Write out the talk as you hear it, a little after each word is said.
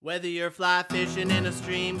Whether you're fly fishing in a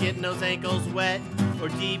stream, getting those ankles wet, or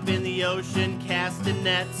deep in the ocean casting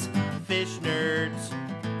nets, fish nerds,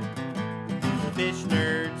 fish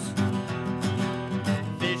nerds,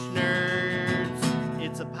 fish nerds,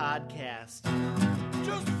 it's a podcast.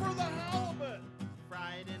 Just for the halibut.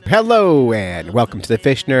 Hello and welcome to the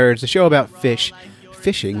Fish Nerds, the show about fish,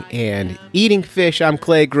 fishing, and eating fish. I'm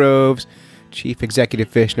Clay Groves, Chief Executive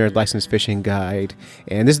Fish Nerd, Licensed Fishing Guide,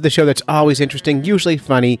 and this is the show that's always interesting, usually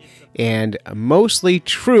funny, and mostly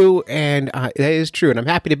true, and that is true, and I'm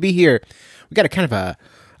happy to be here. We got a kind of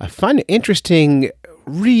a fun, interesting,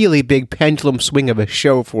 really big pendulum swing of a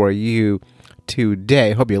show for you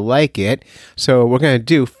today. Hope you like it. So we're going to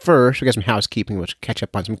do first, we got some housekeeping, we'll catch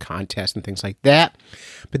up on some contests and things like that.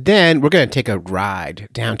 But then we're going to take a ride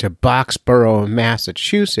down to Boxborough,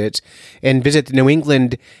 Massachusetts, and visit the New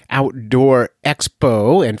England Outdoor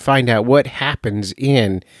Expo and find out what happens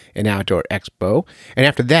in an outdoor expo. And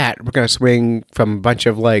after that, we're going to swing from a bunch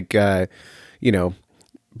of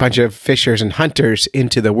bunch of fishers and hunters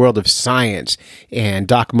into the world of science. And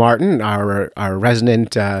Doc Martin, our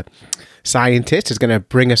resident scientist, is going to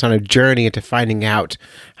bring us on a journey into finding out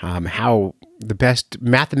how the best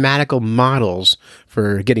mathematical models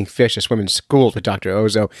for getting fish to swim in schools with Dr.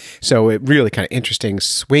 Ozo. So it really kind of interesting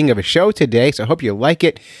swing of a show today. So I hope you like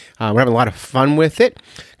it. We're having a lot of fun with it.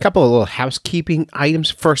 A couple of little housekeeping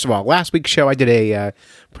items. First of all, last week's show, I did a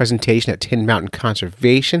presentation at Tin Mountain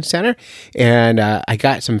Conservation Center, and I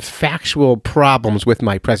got some factual problems with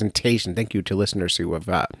my presentation. Thank you to listeners who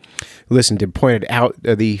have listened and pointed out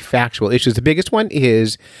the factual issues. The biggest one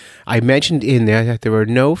is I mentioned in there that there were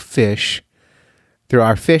no fish. There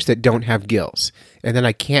are fish that don't have gills, and then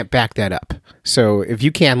I can't back that up. So if you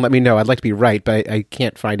can, let me know. I'd like to be right, but I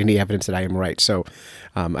can't find any evidence that I am right. So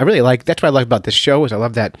I really that's what I like about this show is I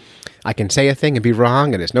love that I can say a thing and be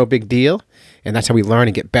wrong, and it's no big deal. And that's how we learn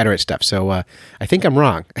and get better at stuff. So I think I'm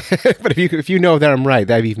wrong. But if you know that I'm right,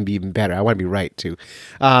 that'd be even better. I want to be right, too.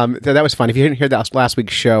 So that was fun. If you didn't hear that last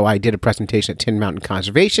week's show, I did a presentation at Tin Mountain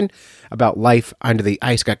Conservation about life under the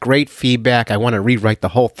ice. Got great feedback. I want to rewrite the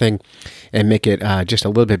whole thing and make it just a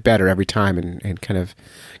little bit better every time and kind of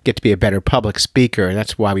get to be a better public speaker. And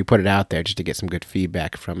that's why we put it out there, just to get some good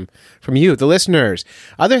feedback from you, the listeners.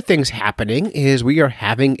 Other things happening is we are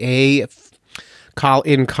having a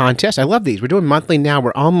call-in contest. I love these. We're doing monthly now.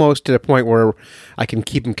 We're almost to the point where I can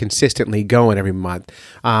keep them consistently going every month.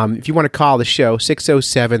 If you want to call the show,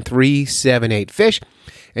 607-378-FISH,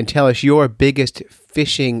 and tell us your biggest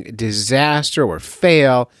fishing disaster or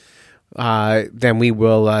fail, then we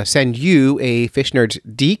will send you a Fish Nerds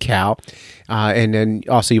decal, and then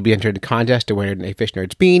also you'll be entered in the contest to win a Fish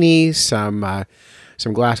Nerds beanie, some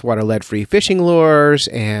glasswater lead-free fishing lures,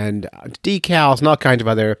 and decals, and all kinds of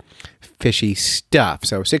other fishy stuff.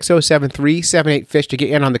 So 607-378-FISH to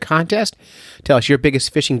get in on the contest. Tell us your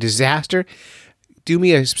biggest fishing disaster. Do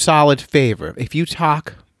me a solid favor. If you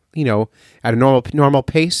talk, at a normal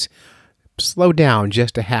pace, slow down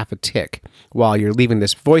just a half a tick while you're leaving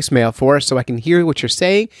this voicemail for us so I can hear what you're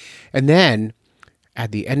saying. And then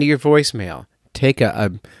at the end of your voicemail, take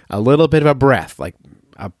a little bit of a breath, like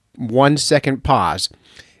a 1 second pause,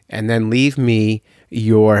 and then leave me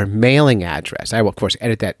your mailing address. I will, of course,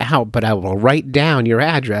 edit that out, but I will write down your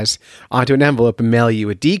address onto an envelope and mail you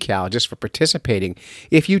a decal just for participating.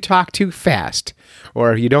 If you talk too fast,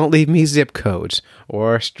 or if you don't leave me zip codes,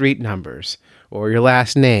 or street numbers, or your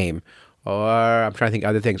last name, or I'm trying to think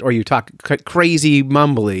of other things, or you talk crazy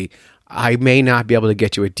mumbly, I may not be able to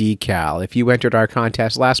get you a decal. If you entered our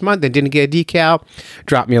contest last month and didn't get a decal,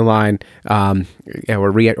 drop me a line, or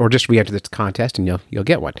just re-enter this contest and you'll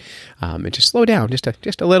get one. And just slow down just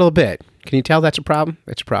a little bit. Can you tell that's a problem?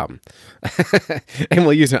 It's a problem. And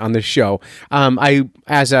we'll use it on the show.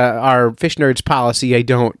 As our Fish Nerds policy, I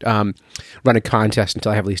don't run a contest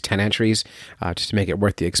until I have at least 10 entries, just to make it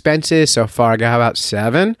worth the expenses. So far, I got about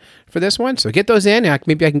 7 for this one. So get those in.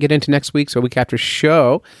 Maybe I can get into next week, so a week after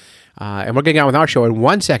show. And we're getting on with our show in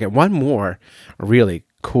 1 second. One more really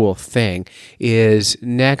cool thing is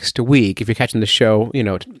next week, if you're catching the show,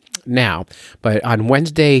 now, but on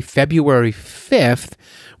Wednesday, February 5th,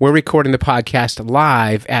 we're recording the podcast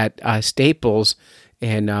live at Staples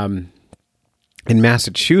in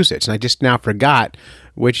Massachusetts. And I just now forgot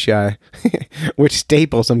which which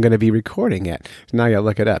Staples I'm going to be recording at. So now you got to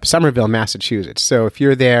look it up. Somerville, Massachusetts. So if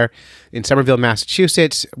you're there in Somerville,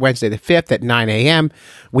 Massachusetts, Wednesday the 5th at 9 a.m.,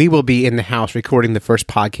 we will be in the house recording the first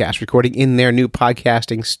podcast, recording in their new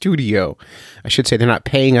podcasting studio. I should say they're not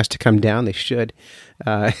paying us to come down. They should.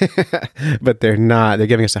 But they're not. They're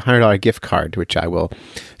giving us a $100 gift card, which I will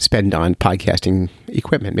spend on podcasting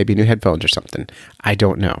equipment, maybe new headphones or something. I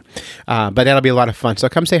don't know. But that'll be a lot of fun. So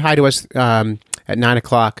come say hi to us at 9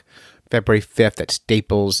 o'clock, February 5th at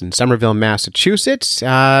Staples in Somerville, Massachusetts.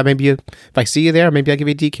 If I see you there, maybe I'll give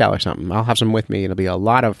you a decal or something. I'll have some with me. It'll be a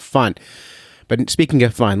lot of fun. But speaking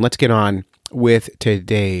of fun, let's get on with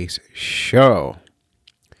today's show.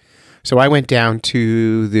 So I went down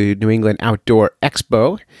to the New England Outdoor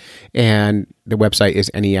Expo, and the website is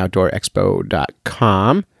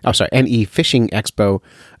neoutdoorexpo.com. Oh, sorry,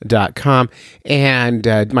 nefishingexpo.com.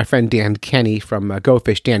 And my friend Dan Kenny from Go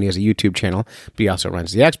Fish Danny has a YouTube channel, but he also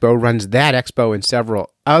runs the expo, runs that expo and several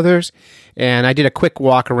others. And I did a quick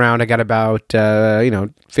walk around. I got about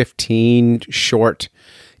 15 short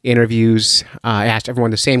interviews. I asked everyone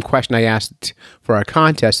the same question I asked for our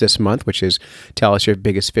contest this month, which is tell us your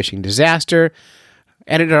biggest fishing disaster.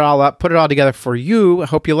 Edited it all up, put it all together for you. I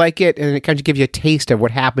hope you like it, and it kind of gives you a taste of what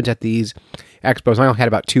happens at these expos. I only had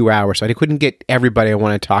about 2 hours, so I couldn't get everybody I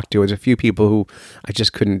want to talk to. There's a few people who I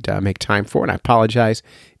just couldn't make time for, and I apologize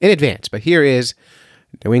in advance. But here is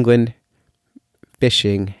New England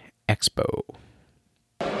Fishing Expo.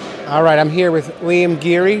 All right, I'm here with Liam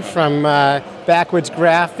Geary from Backwoods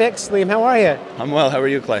Graphics. Liam, how are you? I'm well. How are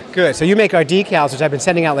you, Clay? Good. So you make our decals, which I've been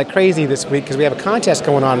sending out like crazy this week because we have a contest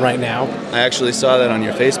going on right now. I actually saw that on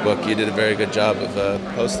your Facebook. You did a very good job of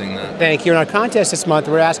posting that. Thank you. In our contest this month,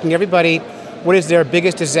 we're asking everybody what is their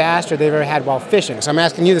biggest disaster they've ever had while fishing. So I'm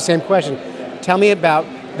asking you the same question. Tell me about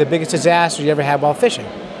the biggest disaster you ever had while fishing.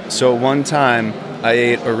 So one time, I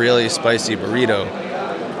ate a really spicy burrito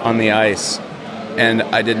on the ice, and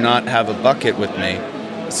I did not have a bucket with me,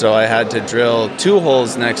 so I had to drill 2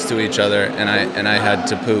 holes next to each other, and I had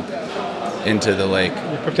to poop into the lake.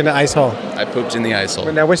 You pooped in the ice hole? I pooped in the ice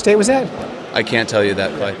hole. Now, which state was that? I can't tell you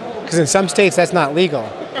that, Clay. Because in some states, that's not legal.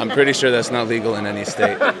 I'm pretty sure that's not legal in any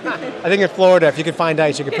state. I think in Florida, if you could find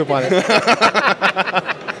ice, you could poop on it.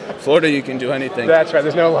 Florida, you can do anything. That's right.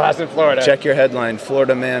 There's no laws in Florida. Check your headline,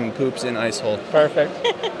 Florida man poops in ice hole. Perfect.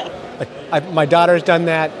 My daughter's done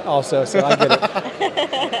that also, so I get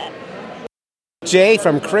it. Jay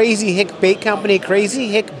from Crazy Hick Bait Company,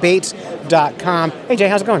 crazyhickbaits.com. Hey, Jay,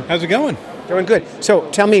 how's it going? How's it going? Doing good. So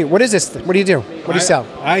tell me, what is this? What do you do? What do you sell?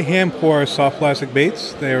 I hand pour soft plastic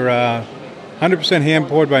baits. They're 100% hand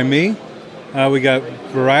poured by me. We got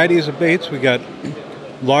varieties of baits. We got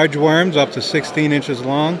large worms up to 16 inches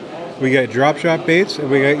long. We got drop shot baits, and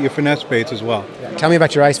we got your finesse baits as well. Yeah. Tell me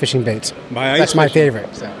about your ice fishing baits. That's my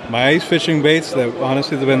favorite. So. My ice fishing baits,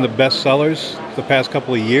 honestly, they've been the best sellers the past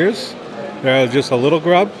couple of years. They're just a little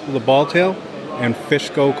grub with a ball tail, and fish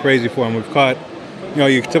go crazy for them. We've caught,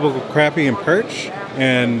 your typical crappie and perch,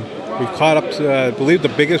 and we've caught up to, I believe the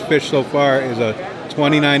biggest fish so far is a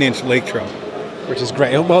 29-inch lake trout. Which is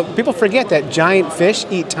great. Well, people forget that giant fish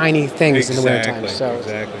eat tiny things in the wintertime. So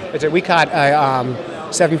Exactly. We caught a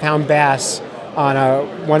 7-pound bass on a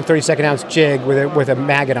 1/32 ounce jig with a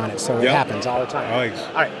maggot on it. So it happens all the time. Nice.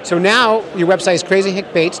 All right. So now your website is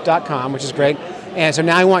crazyhickbaits.com, which is great. And so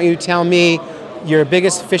now I want you to tell me your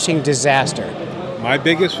biggest fishing disaster. My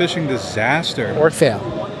biggest fishing disaster. Or fail.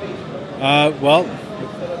 Well,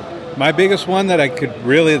 my biggest one that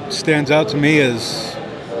really stands out to me is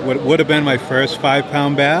what would have been my first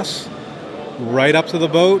 5-pound bass. Right up to the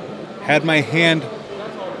boat, had my hand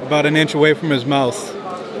about an inch away from his mouth.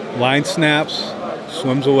 Line snaps,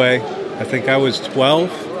 swims away. I think I was 12,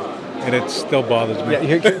 and it still bothers me. Yeah,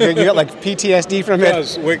 you got like PTSD from it.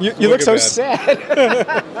 Yes, you look so sad.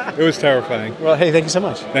 It was terrifying. Well, hey, thank you so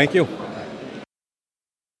much. Thank you.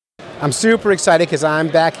 I'm super excited because I'm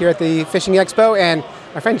back here at the Fishing Expo, and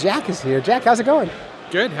my friend Jack is here. Jack, how's it going?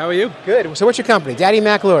 Good. How are you? Good. So what's your company? Daddy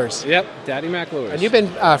Mac Lures. Yep, Daddy Mac Lures. And you've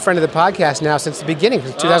been a friend of the podcast now since the beginning,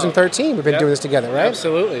 since 2013. We've been doing this together, right?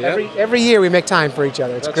 Absolutely. Yep. Every year we make time for each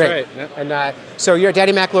other. It's That's great. right. Yep. And so you're at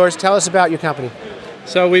Daddy Mac Lures. Tell us about your company.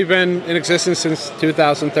 So we've been in existence since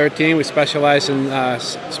 2013. We specialize in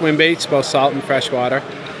swim baits, both salt and freshwater.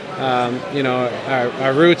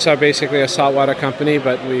 Our roots are basically a saltwater company,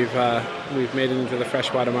 but we've made it into the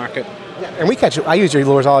freshwater market. Yeah, and I use your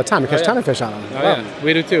lures all the time. We catch a ton of fish on them. Oh, yeah.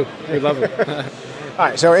 We do too. We love them. All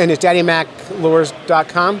right, so and it's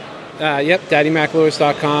daddymaclures.com? Yep,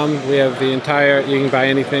 daddymaclures.com. We have you can buy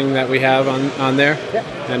anything that we have on there. Yep.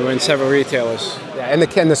 And we're in several retailers. Yeah,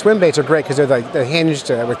 and the swim baits are great because they're hinged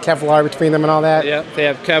with Kevlar between them and all that. Yeah, they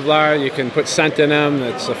have Kevlar. You can put scent in them.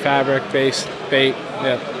 It's a fabric-based bait.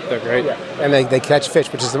 Yeah, they're great. Yeah. And they catch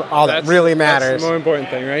fish, which is all that really matters. That's the more important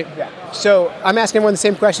thing, right? Yeah. So I'm asking everyone the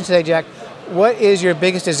same question today, Jack. What is your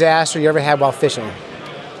biggest disaster you ever had while fishing?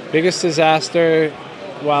 Biggest disaster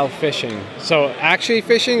while fishing. So actually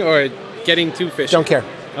fishing or getting to fishing? Don't care.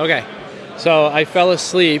 Okay. So I fell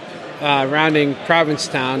asleep rounding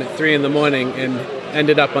Provincetown at 3 a.m. and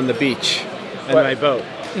ended up on the beach in my boat.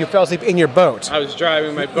 You fell asleep in your boat? I was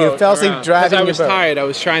driving my boat. You fell asleep around. driving your boat? I was tired. I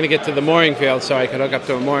was trying to get to the mooring field so I could hook up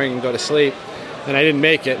to a mooring and go to sleep. And I didn't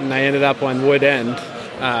make it, and I ended up on Wood End,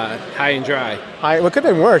 high and dry. What could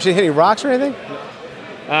have been worse? Did you hit any rocks or anything?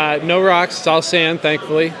 No rocks. It's all sand,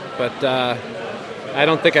 thankfully. But I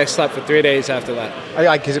don't think I slept for 3 days after that.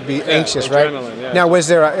 Because it'd be anxious, right? Yeah. Now, was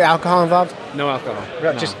there alcohol involved? No alcohol.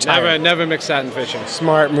 No, No. just tired. Never mix that in fishing.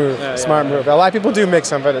 Smart move. Smart move. A lot of people do mix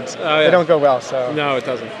them, but they don't go well. So No, it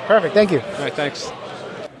doesn't. perfect. Thank you. All right, thanks.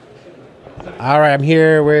 All right, I'm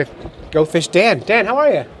here with Go Fish Dan. Dan, how are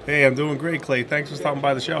you? Hey, I'm doing great, Clay. Thanks for stopping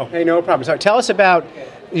by the show. Hey, no problem. So tell us about,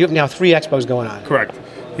 you have now 3 expos going on. Correct.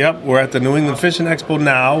 Yep, we're at the New England Fishing Expo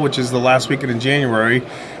now, which is the last weekend in January.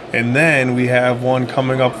 And then we have one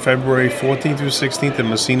coming up February 14th through 16th in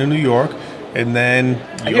Messina, New York. And then...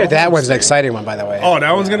 I hear that one's an exciting one, by the way. Oh,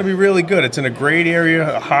 that one's going to be really good. It's in a great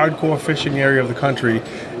area, a hardcore fishing area of the country.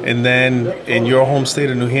 And then in your home state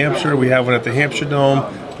of New Hampshire, we have one at the Hampshire Dome,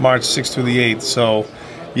 March 6th through the 8th. So,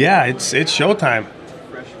 yeah, it's showtime.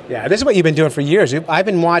 Yeah, this is what you've been doing for years. I've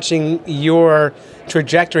been watching your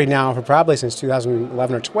trajectory now for probably since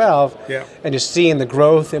 2011 or 12, Yeah. and just seeing the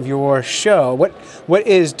growth of your show. What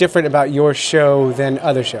is different about your show than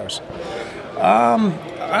other shows?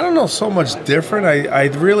 I don't know so much different. I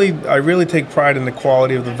really take pride in the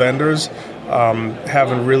quality of the vendors,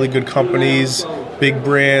 having really good companies, big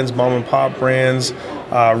brands, mom and pop brands,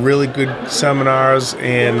 really good seminars,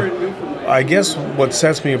 and I guess what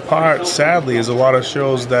sets me apart, sadly, is a lot of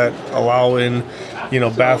shows that allow in,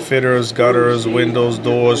 bath fitters, gutters, windows,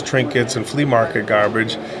 doors, trinkets, and flea market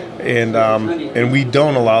garbage, and we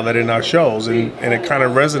don't allow that in our shows, and it kind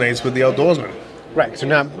of resonates with the outdoorsman. Right. So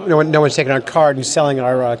no one's taking our card and selling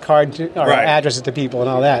our Right. addresses to people and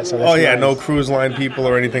all that. So that's nice. No cruise line people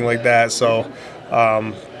or anything like that. So,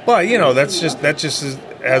 but that's just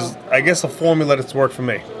as I guess a formula that's worked for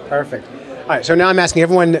me. Perfect. All right. So now I'm asking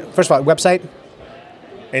everyone. First of all, website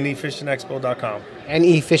NEFishingExpo.com.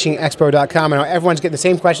 NEFishingExpo.com. And everyone's getting the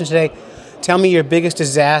same question today. Tell me your biggest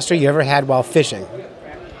disaster you ever had while fishing.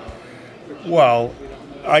 Well,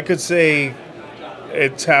 I could say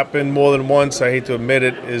it's happened more than once. I hate to admit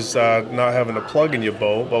it, is not having a plug in your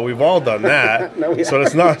boat, but we've all done that. So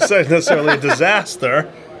it's not necessarily a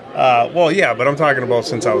disaster. But I'm talking about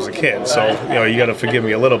since I was a kid. So you got to forgive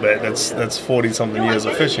me a little bit. That's 40 something years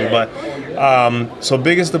of fishing. But so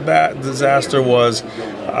biggest disaster was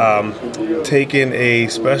taking a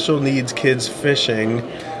special needs kids fishing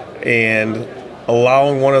and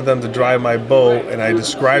allowing one of them to drive my boat, and I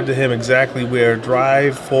described to him exactly where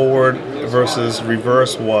drive forward versus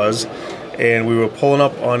reverse was, and we were pulling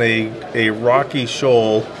up on a rocky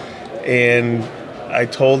shoal, and I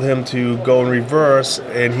told him to go in reverse,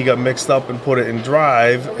 and he got mixed up and put it in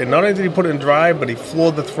drive, and not only did he put it in drive, but he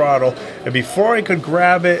floored the throttle, and before I could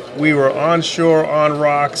grab it, we were on shore on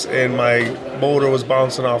rocks, and my motor was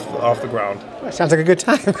bouncing off the ground. That sounds like a good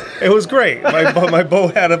time. It was great. My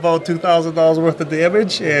boat had about $2,000 worth of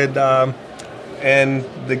damage, and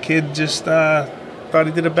the kid just thought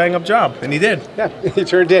he did a bang-up job, and he did. Yeah, he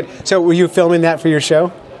sure did. So were you filming that for your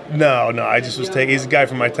show? No, I just was taking. He's a guy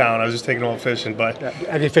from my town. I was just taking him out fishing, but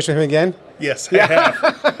Have you fished with him again? yes, I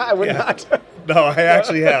have. I would not. No, I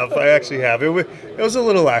actually have. It was a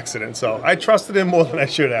little accident, so I trusted him more than I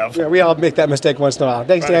should have. Yeah, we all make that mistake once in a while.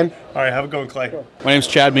 Thanks, Dan. All right, have a good one, Clay. My name's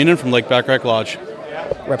Chad Meenan from Lake Backrack Lodge.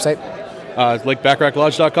 Website?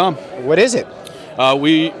 LakeBackracklodge.com. What is it?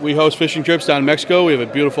 We host fishing trips down in Mexico. We have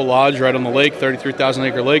a beautiful lodge right on the lake, 33,000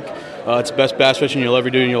 acre lake. It's the best bass fishing you'll ever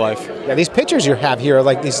do in your life. Yeah, these pictures you have here are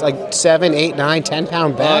like these 7, 8, 9, 10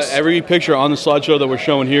 pound bass. Every picture on the slideshow that we're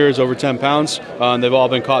showing here is over 10 pounds, and they've all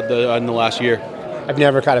been caught in the last year. I've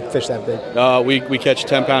never caught a fish that big. We catch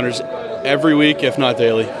 10 pounders every week, if not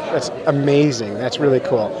daily. That's amazing. That's really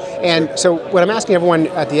cool. And so what I'm asking everyone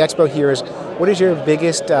at the expo here is, what is your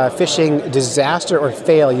biggest fishing disaster or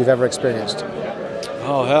fail you've ever experienced?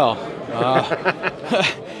 Oh, hell.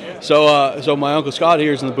 So my Uncle Scott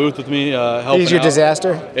here is in the booth with me helping He's your out.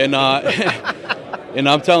 disaster? And and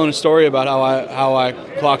I'm telling a story about how I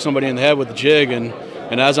clocked somebody in the head with a jig, and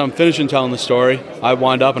as I'm finishing telling the story, I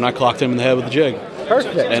wind up and I clocked him in the head with a jig.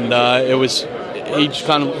 Perfect. And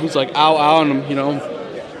he's like, ow, ow, and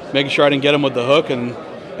making sure I didn't get him with the hook. And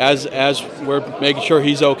as we're making sure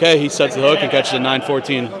he's okay, he sets the hook and catches a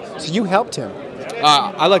 9-14. So you helped him.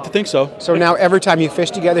 I like to think so. So now every time you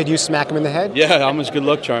fish together, do you smack him in the head? Yeah, I'm his good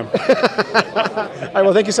luck charm. All right,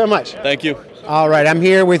 well, thank you so much. Thank you. All right, I'm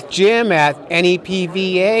here with Jim at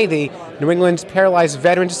NEPVA, the New England Paralyzed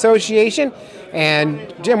Veterans Association.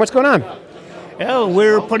 And Jim, what's going on? Well,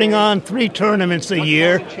 we're putting on 3 tournaments a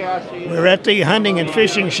year. We're at the hunting and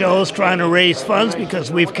fishing shows trying to raise funds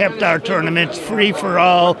because we've kept our tournaments free for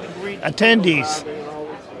all attendees.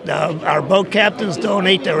 Our boat captains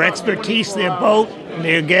donate their expertise, their boat,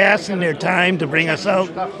 their gas, and their time to bring us out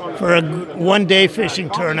for a one-day fishing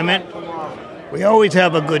tournament. We always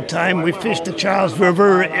have a good time. We fish the Charles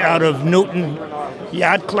River out of Newton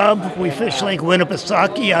Yacht Club. We fish Lake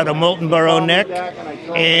Winnipesaukee out of Moultonborough Neck,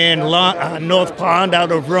 and North Pond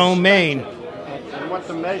out of Rome, Maine.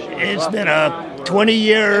 It's been a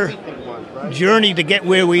 20-year journey to get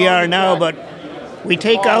where we are now, but we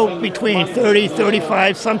take out between 30,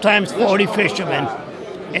 35, sometimes 40 fishermen,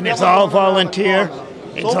 and it's all volunteer.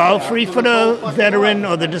 It's all free for the veteran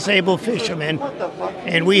or the disabled fisherman,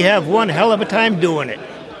 and we have one hell of a time doing it.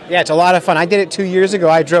 Yeah, it's a lot of fun. I did it 2 years ago.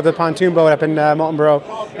 I drove the pontoon boat up in Moultonborough,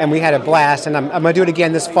 and we had a blast, and I'm going to do it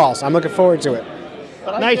again this fall, so I'm looking forward to it.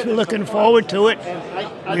 Nice, we're looking forward to it.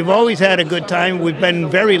 We've always had a good time. We've been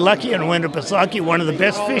very lucky in Winnipesaukee, one of the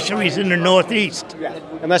best fisheries in the Northeast.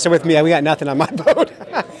 Unless they're with me, we got nothing on my boat.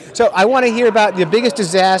 So I want to hear about the biggest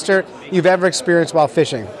disaster you've ever experienced while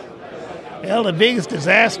fishing. Well, the biggest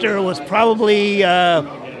disaster was probably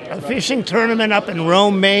a fishing tournament up in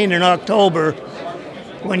Rome, Maine in October,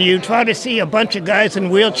 when you try to see a bunch of guys in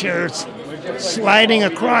wheelchairs sliding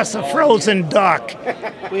across a frozen dock.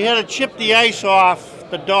 We had to chip the ice off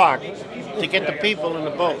the dock to get the people in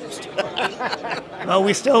the boats. Well,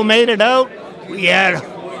 we still made it out. We had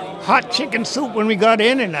hot chicken soup when we got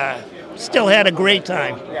in, and still had a great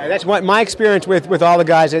time. Yeah, that's what my experience with all the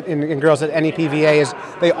guys and girls at NEPVA is.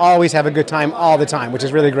 They always have a good time all the time, which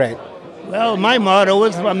is really great. Well, my motto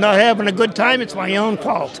is if I'm not having a good time, it's my own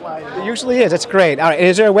fault. It usually is. That's great. All right,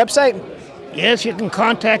 is there a website? Yes, you can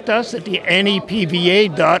contact us at the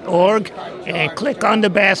nepva.org and click on the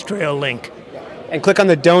Bass Trail link. And click on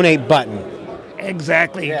the donate button.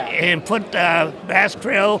 Exactly. Yeah. And put Bass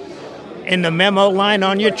Trail in the memo line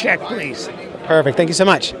on your check, please. Perfect. Thank you so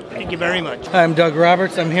much. Thank you very much. Hi, I'm Doug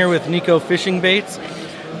Roberts. I'm here with Nico Fishing Baits.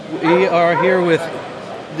 We are here with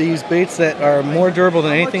these baits that are more durable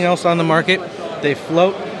than anything else on the market. They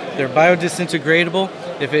float. They're biodisintegratable.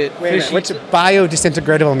 What's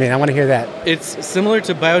biodisintegratable mean? I want to hear that. It's similar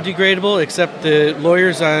to biodegradable, except the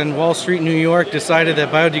lawyers on Wall Street, New York, decided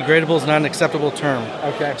that biodegradable is not an acceptable term.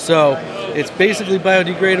 Okay. So it's basically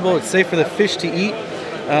biodegradable. It's safe for the fish to eat.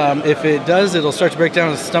 If it does, it'll start to break down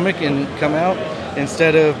in the stomach and come out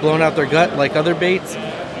instead of blowing out their gut like other baits.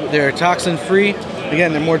 They're toxin-free.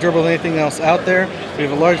 Again, they're more durable than anything else out there. We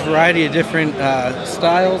have a large variety of different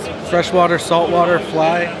styles: freshwater, saltwater,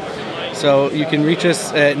 fly. So you can reach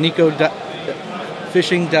us at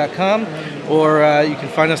nico.fishing.com, or you can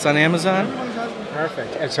find us on Amazon.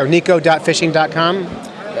 Perfect. And so nico.fishing.com?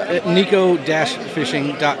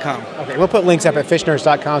 nico-fishing.com. Okay, we'll put links up at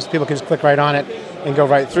fishnerds.com so people can just click right on it and go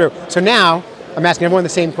right through. So now, I'm asking everyone the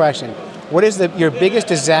same question. What is your biggest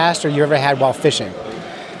disaster you ever had while fishing?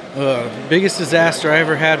 Biggest disaster I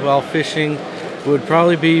ever had while fishing would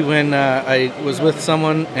probably be when I was with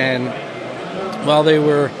someone, and while they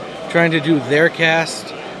were trying to do their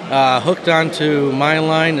cast, hooked onto my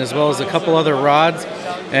line as well as a couple other rods,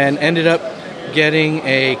 and ended up getting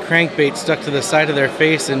a crankbait stuck to the side of their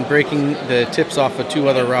face and breaking the tips off of 2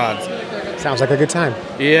 other rods. Sounds like a good time.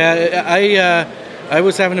 Yeah, I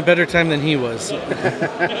was having a better time than he was.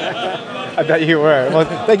 I bet you were. Well,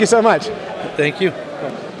 thank you so much. Thank you.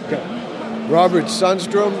 Robert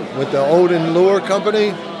Sundstrom with the Odin Lure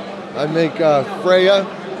Company. I make Freya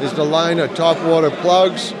is the line of topwater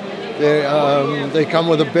plugs. They come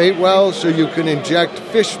with a bait well, so you can inject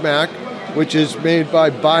fish smack, which is made by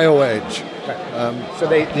BioEdge. So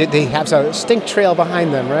they have a stink trail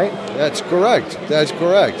behind them, right? That's correct. That's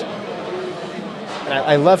correct. And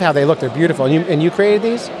I love how they look. They're beautiful. And you created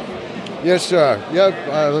these? Yes, sir. Yep.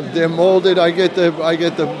 They're molded. I get the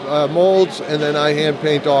molds, and then I hand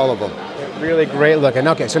paint all of them. Really great looking.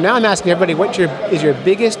 Okay, so now I'm asking everybody, what is your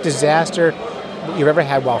biggest disaster you've ever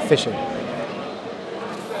had while fishing?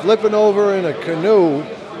 Flipping over in a canoe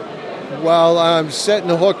while I'm setting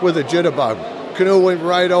the hook with a jitterbug. Canoe went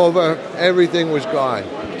right over. Everything was gone.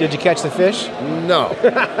 Did you catch the fish? No.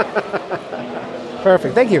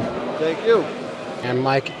 Perfect. Thank you. Thank you. And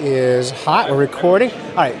Mike is hot. We're recording.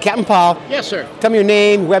 All right, Captain Paul. Yes, sir. Tell me your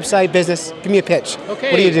name, website, business. Give me a pitch.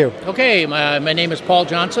 Okay. What do you do? Okay, my name is Paul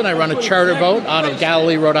Johnson. I run a charter boat out of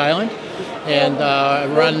Galilee, Rhode Island. And I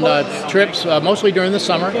run trips mostly during the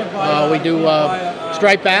summer. We do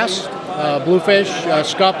striped bass, bluefish,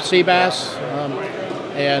 scup, sea bass,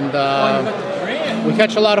 and we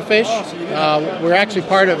catch a lot of fish. We're actually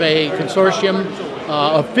part of a consortium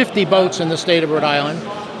of 50 boats in the state of Rhode Island.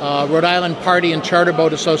 Rhode Island Party and Charter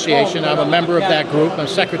Boat Association. I'm a member of that group. I'm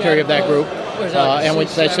secretary of that group. And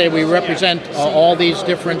they say we represent all these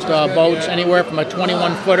different boats, anywhere from a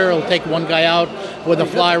 21-footer. It'll take one guy out with a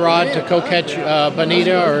fly rod to co-catch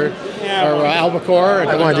bonita or albacore.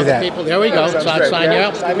 I want to do that. People. There we go. So I'll sign you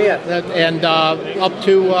up. Sign me up. And up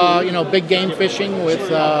to big game fishing with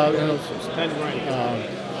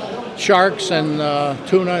sharks and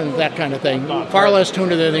tuna and that kind of thing. Far less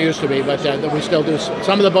tuna than there used to be, but we still do.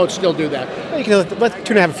 Some of the boats still do that. Well, you can let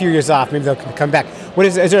tuna have a few years off. Maybe they'll come back.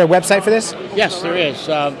 Is there a website for this? Yes, there is.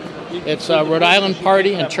 It's Rhode Island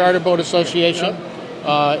Party and Charter Boat Association.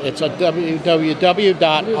 It's at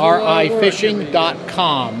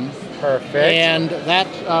www.rifishing.com. Perfect. And that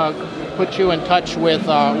puts you in touch with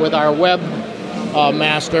our web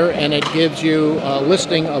master, and it gives you a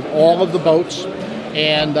listing of all of the boats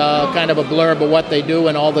and kind of a blurb of what they do,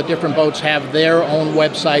 and all the different boats have their own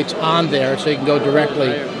websites on there, so you can go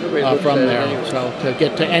directly from there. So to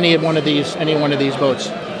get to any one of these boats.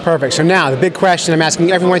 Perfect. So now the big question I'm asking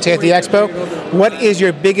everyone today at the expo: what is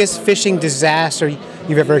your biggest fishing disaster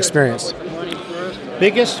you've ever experienced?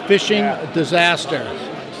 Biggest fishing disaster.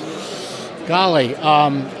 Golly,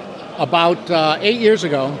 about 8 years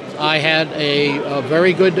ago, I had a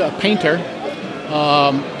very good painter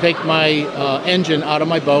take my engine out of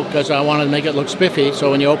my boat because I wanted to make it look spiffy. So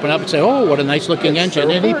when you open up and say, "Oh, what a nice looking engine,"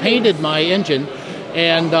 and he painted my engine,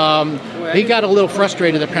 and he got a little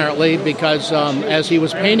frustrated apparently because as he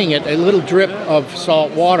was painting it, a little drip of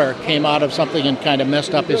salt water came out of something and kind of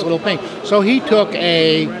messed up his little paint. So he took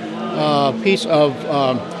a piece of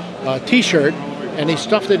T-shirt and he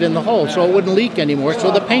stuffed it in the hole so it wouldn't leak anymore,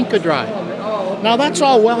 so the paint could dry. Now that's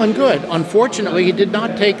all well and good. Unfortunately, he did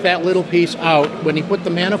not take that little piece out when he put the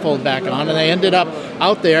manifold back on, and I ended up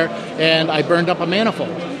out there and I burned up a manifold.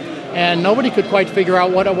 And nobody could quite figure out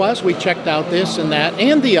what it was. We checked out this and that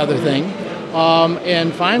and the other thing.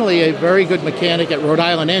 And finally, a very good mechanic at Rhode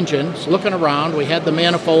Island Engines, looking around, we had the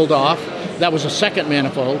manifold off. That was a second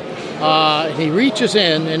manifold. He reaches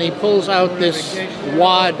in and he pulls out this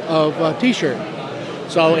wad of T-shirt.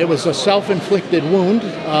 So it was a self-inflicted wound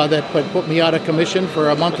that put me out of commission for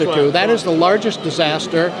a month or two. That is the largest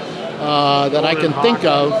disaster that I can think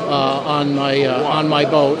of on my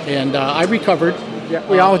boat, and I recovered. Yeah,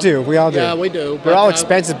 we all do. Yeah, we do. They're all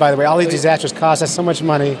expensive, by the way. All these disasters cost us so much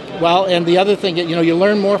money. Well, and the other thing, you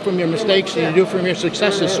learn more from your mistakes than you do from your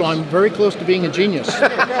successes. So I'm very close to being a genius.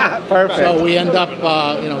 Perfect. So we end up,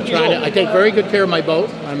 trying to. I take very good care of my boat.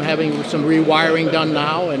 I'm having some rewiring done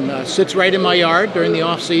now, and sits right in my yard during the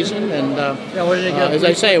off season. And as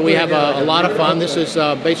I say, we have a lot of fun. This is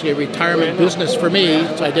basically a retirement business for me.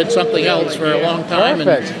 So I did something else for a long time,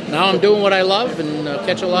 Perfect. And now I'm doing what I love and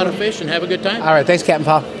catch a lot of fish and have a good time. All right, thanks, Captain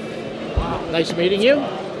Paul. Nice meeting you.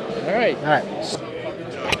 All right.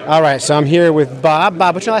 All right, so I'm here with Bob.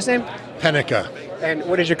 Bob, what's your last name? Pennica. And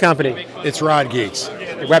what is your company? It's Rod Geeks.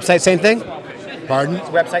 Your website, same thing? Pardon? Is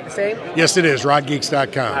the website the same? Yes, it is,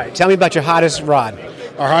 rodgeeks.com. All right, tell me about your hottest rod.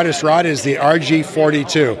 Our hottest rod is the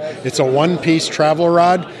RG42. It's a one-piece travel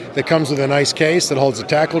rod that comes with a nice case that holds a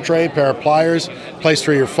tackle tray, pair of pliers, place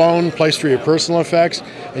for your phone, place for your personal effects,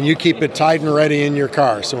 and you keep it tied and ready in your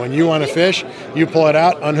car. So when you want to fish, you pull it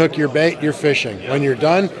out, unhook your bait, you're fishing. When you're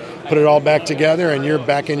done, put it all back together, and you're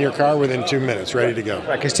back in your car within 2 minutes, ready to go.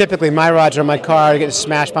 Right, because typically my rods are in my car. I get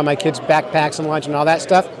smashed by my kids' backpacks and lunch and all that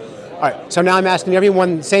stuff. All right, so now I'm asking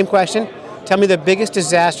everyone the same question. Tell me the biggest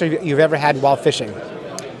disaster you've ever had while fishing.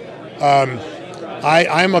 I'm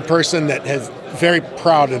a person that is very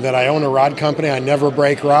proud that I own a rod company. I never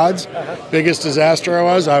break rods. Biggest disaster I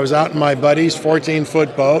was out in my buddy's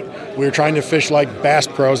 14-foot boat. We were trying to fish like bass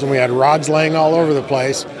pros, and we had rods laying all over the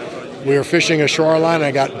place. We were fishing a shoreline. I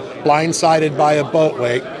got blindsided by a boat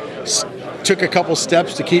wake. Took a couple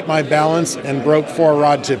steps to keep my balance and broke 4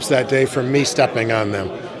 rod tips that day from me stepping on them.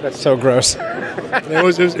 That's so gross.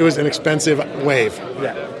 It was an expensive wave.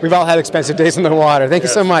 Yeah. We've all had expensive days in the water. Thank you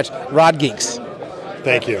so much. Rod Geeks.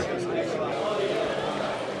 Thank you.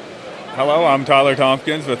 Hello, I'm Tyler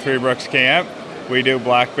Tompkins with Three Brooks Camp. We do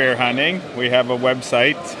black bear hunting. We have a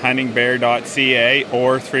website, huntingbear.ca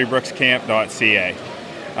or threebrookscamp.ca.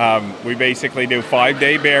 We basically do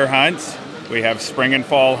 5-day bear hunts. We have spring and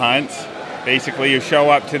fall hunts. Basically, you show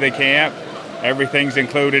up to the camp, everything's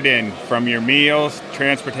included in, from your meals,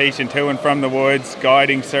 transportation to and from the woods,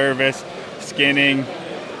 guiding service, skinning,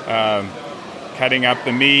 cutting up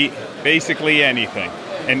the meat, basically anything.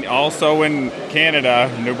 And also in Canada,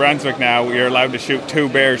 New Brunswick now, we are allowed to shoot 2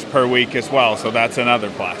 bears per week as well, so that's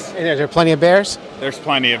another plus. And are there plenty of bears? There's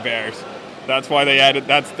plenty of bears. That's why they added.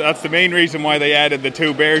 That's the main reason why they added the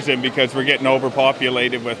 2 bears in, because we're getting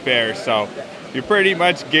overpopulated with bears. So you're pretty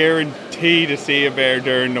much guaranteed to see a bear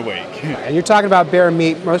during the week. And you're talking about bear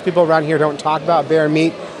meat. Most people around here don't talk about bear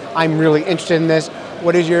meat. I'm really interested in this.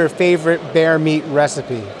 What is your favorite bear meat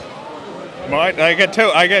recipe? I get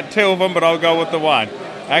two of them, but I'll go with the one.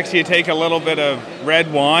 Actually, you take a little bit of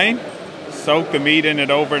red wine, soak the meat in it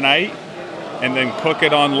overnight, and then cook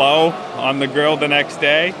it on low on the grill the next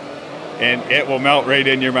day, and it will melt right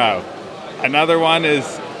in your mouth. Another one is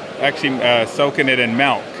actually soaking it in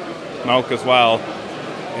milk as well,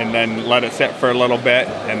 and then let it sit for a little bit,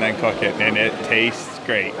 and then cook it, and it tastes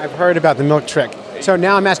great. I've heard about the milk trick. So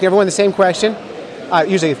now I'm asking everyone the same question,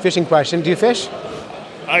 usually a fishing question. Do you fish?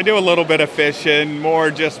 I do a little bit of fishing, more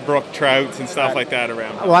just brook trouts and stuff like that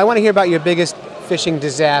around. Well, I want to hear about your biggest fishing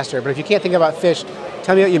disaster, but if you can't think about fish,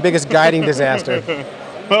 tell me about your biggest guiding disaster.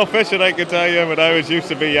 Well, fishing, I can tell you, when I used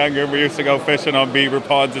to be younger, we used to go fishing on beaver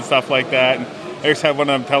ponds and stuff like that. And I used to have one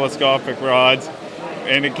of them telescopic rods,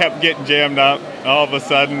 and it kept getting jammed up. All of a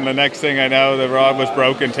sudden, the next thing I know, the rod was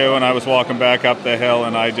broken too, and I was walking back up the hill,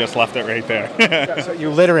 and I just left it right there. So you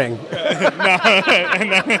littering?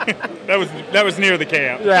 No, that was near the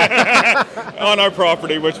camp. Yeah. On our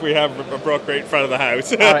property, which we have a brook right in front of the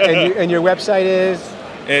house. All right, and your website is?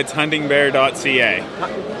 It's huntingbear.ca.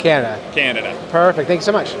 Canada. Perfect. Thank you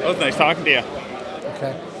so much. It was nice talking to you.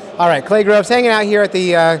 Okay. All right, Clay Groves hanging out here at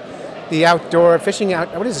the outdoor fishing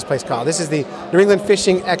what is this place called? This is the New England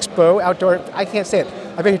Fishing Expo outdoor. I can't say it.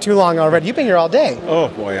 I've been here too long already. You've been here all day. Oh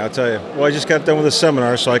boy, I'll tell you. Well, I just got done with a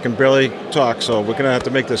seminar, so I can barely talk. So we're gonna have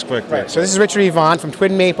to make this quick. Right. So this is Richard Yvonne from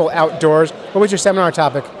Twin Maple Outdoors. What was your seminar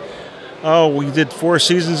topic? Oh, we did 4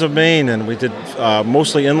 seasons of Maine, and we did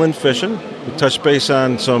mostly inland fishing. We touched base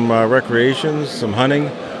on some recreation, some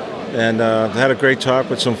hunting, and had a great talk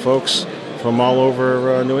with some folks from all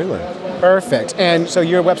over New England. Perfect. And so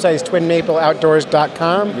your website is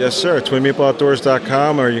twinmapleoutdoors.com? Yes, sir.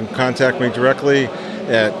 twinmapleoutdoors.com, or you can contact me directly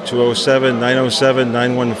at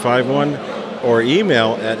 207-907-9151 or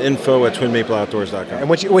email at info@twinmapleoutdoors.com. And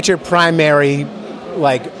what's your primary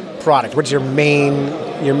product? What's your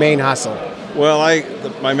main hustle? Well,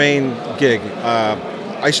 my main gig.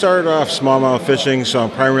 I started off smallmouth fishing, so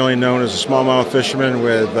I'm primarily known as a smallmouth fisherman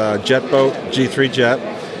with a jet boat, G3 Jet.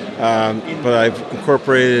 But I've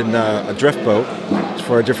incorporated a drift boat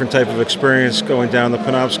for a different type of experience going down the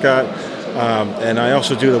Penobscot. And I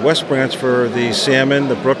also do the West Branch for the salmon,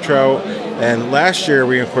 the brook trout, and last year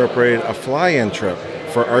we incorporated a fly-in trip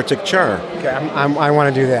for Arctic char. Okay, I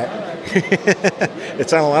want to do that.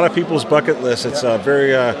 It's on a lot of people's bucket list. It's a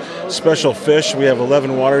very special fish. We have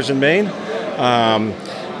 11 waters in Maine,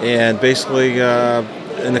 and basically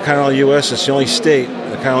in the continental U.S., it's the only state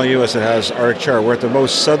in the continental U.S. that has Arctic char. We're at the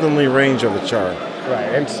most southerly range of the char.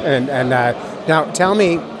 Right, and now tell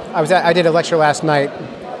me, I did a lecture last night,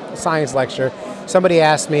 a science lecture. Somebody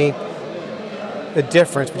asked me the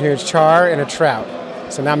difference between a char and a trout.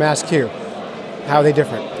 So now I'm going to ask you, how are they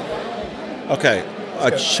different? Okay,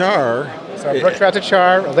 a char. So a brook trout's a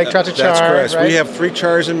char, a lake trout's a char. That's correct. Right? We have 3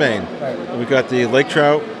 chars in Maine. Right. We've got the lake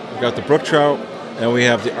trout, we've got the brook trout, and we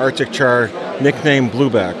have the Arctic char, nicknamed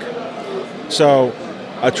blueback. So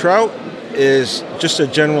a trout is just a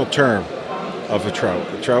general term of a trout.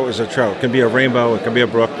 A trout is a trout. It can be a rainbow, it can be a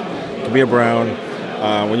brook, it can be a brown.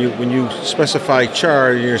 When you specify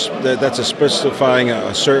char, that's specifying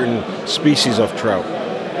a certain species of trout.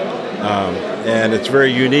 And it's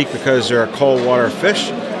very unique because they're a cold water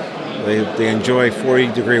fish. They enjoy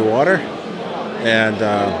 40-degree water, and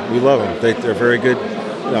we love them. They're very good.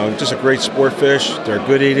 Just a great sport fish. They're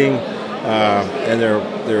good eating, and they're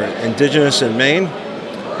indigenous in Maine.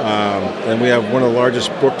 And we have one of the largest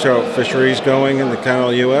brook trout fisheries going in the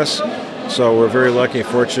continental U.S. So we're very lucky,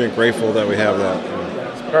 fortunate, grateful that we have that.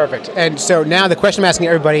 Perfect. And so now the question I'm asking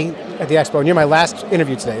everybody at the expo, and you're my last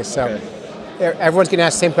interview today, so everyone's going to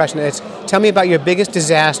ask the same question. It's, tell me about your biggest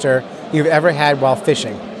disaster you've ever had while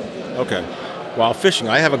fishing. Okay. While fishing,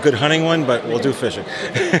 I have a good hunting one, but we'll do fishing.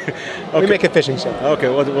 Okay. We make a fishing show. Okay,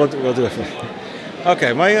 we'll do it.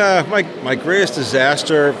 Okay, my greatest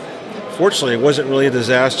disaster, fortunately, it wasn't really a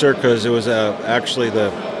disaster because it was actually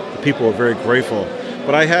the people were very grateful.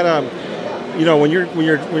 But I had when you're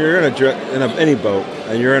in any boat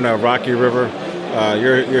and you're in a rocky river,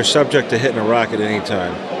 you're subject to hitting a rock at any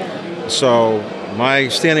time. So my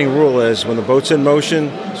standing rule is when the boat's in motion,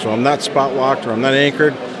 so I'm not spot locked or I'm not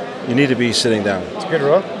anchored, you need to be sitting down. It's a good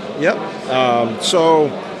rule. Yep. So,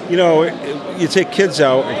 you take kids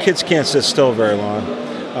out, and kids can't sit still very long.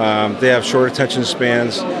 They have short attention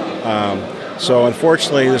spans. So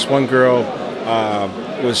unfortunately, this one girl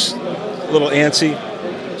was a little antsy,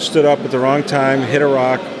 stood up at the wrong time, hit a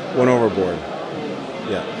rock, went overboard.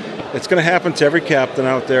 Yeah. It's going to happen to every captain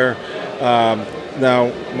out there.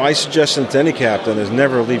 Now, my suggestion to any captain is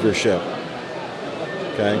never leave your ship.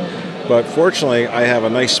 Okay? But fortunately, I have a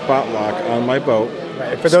nice spot lock on my boat.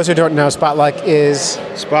 Right. For those who don't know, spot lock is?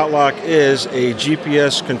 Spot lock is a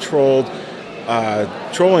GPS-controlled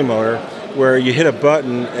trolling motor where you hit a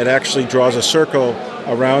button, it actually draws a circle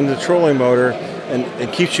around the trolling motor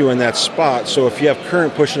and keeps you in that spot. So if you have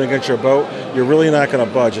current pushing against your boat, you're really not going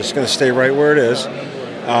to budge. It's going to stay right where it is.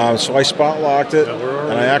 So I spot locked it,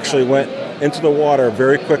 and I actually went into the water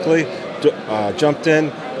very quickly, jumped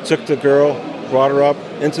in, took the girl, brought her up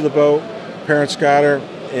into the boat. Parents got her,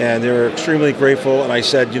 and they were extremely grateful. And I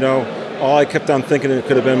said, all I kept on thinking, it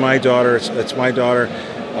could have been my daughter. It's my daughter.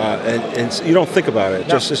 And you don't think about it.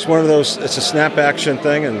 No. It's one of those, it's a snap action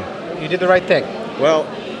thing. And you did the right thing. Well,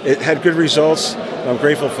 it had good results. And I'm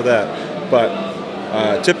grateful for that.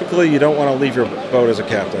 But typically, you don't want to leave your boat as a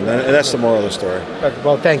captain. And that's the moral of the story.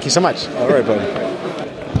 Well, thank you so much. All right, buddy.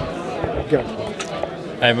 Go.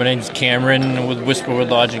 Hi, my name's Cameron with Whisperwood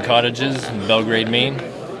Lodge and Cottages in Belgrade, Maine.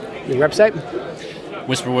 Your website?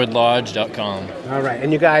 whisperwoodlodge.com. All right.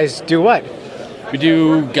 And you guys do what? We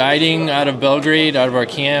do guiding out of Belgrade, out of our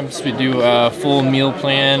camps. We do a full meal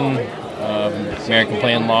plan, American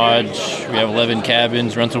Plan Lodge. We have 11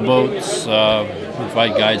 cabins, rental boats. We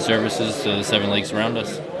provide guide services to the 7 lakes around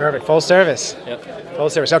us. Perfect. Full service. Yep. Full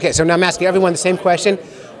service. Okay, so now I'm asking everyone the same question.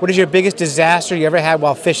 What is your biggest disaster you ever had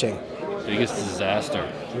while fishing? Biggest disaster?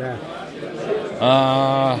 Yeah.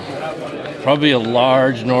 Probably a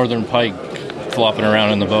large northern pike flopping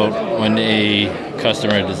around in the boat when a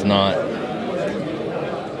customer does not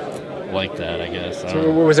like that, I guess.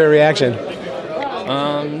 So what was their reaction?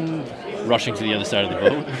 Rushing to the other side of the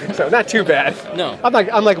boat. So not too bad. No.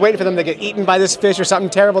 I'm like waiting for them to get eaten by this fish or something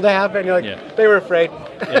terrible to happen. You're like, They were afraid.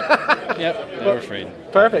 Yep, they were afraid.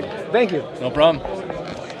 Perfect. Thank you. No problem.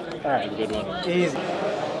 All right. Have a good one. Easy.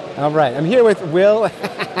 All right. I'm here with Will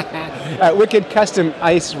at Wicked Custom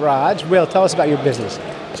Ice Rods. Will, tell us about your business.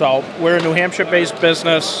 So we're a New Hampshire-based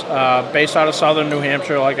business, based out of southern New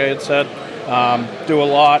Hampshire, like I had said. Do a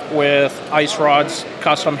lot with ice rods,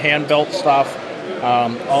 custom hand-built stuff.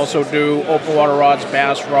 Also do open water rods,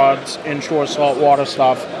 bass rods, inshore saltwater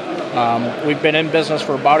stuff. We've been in business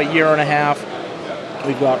for about a year and a half.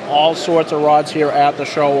 We've got all sorts of rods here at the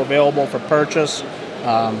show available for purchase.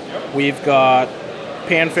 We've got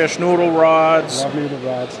panfish noodle rods. Love noodle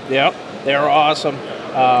rods. Yep, they're awesome.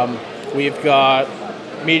 We've got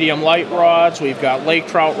medium light rods. We've got lake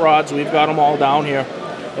trout rods. We've got them all down here.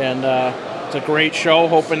 And it's a great show.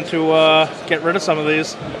 Hoping to get rid of some of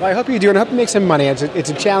these. Well, I hope you do, and I hope you make some money. It's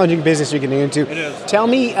a challenging business you're getting into. It is. Tell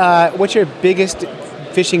me, what's your biggest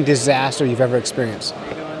fishing disaster you've ever experienced?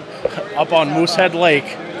 Up on Moosehead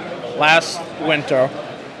Lake last winter,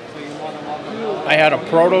 I had a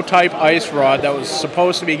prototype ice rod that was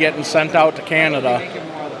supposed to be getting sent out to Canada,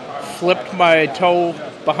 flipped my tow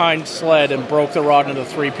behind sled and broke the rod into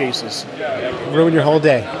 3 pieces. Ruined your whole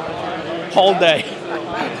day. Whole day.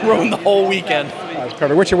 Ruined the whole weekend. That's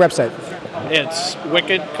perfect. What's your website? It's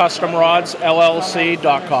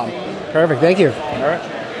wickedcustomrodsllc.com. Perfect. Thank you. All right.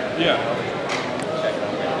 Yeah.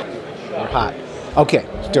 We're hot. Okay.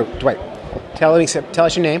 Dwight, tell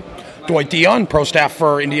us your name. Dwight Dion, pro staff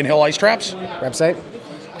for Indian Hill Ice Traps. Website?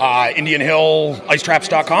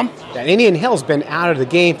 IndianHillIceTraps.com. Yeah, Indian Hill's been out of the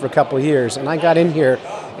game for a couple of years, and I got in here,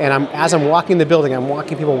 and as I'm walking the building, I'm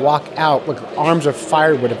watching people walk out with arms of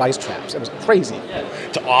firewood of ice traps. It was crazy.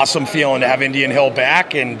 It's an awesome feeling to have Indian Hill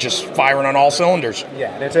back and just firing on all cylinders.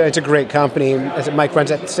 Yeah, it's a great company. Is it Mike runs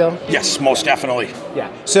that still? Yes, most definitely. Yeah.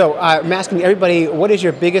 So I'm asking everybody, what is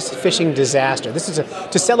your biggest fishing disaster? This is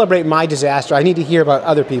to celebrate my disaster. I need to hear about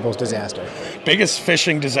other people's disaster. Biggest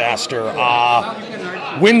fishing disaster.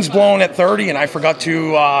 Wind's blowing at 30, and I forgot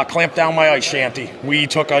to clamp down my ice shanty. We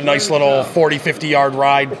took a nice little 40, 50-yard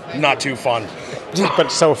ride. Not too fun.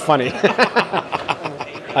 But so funny.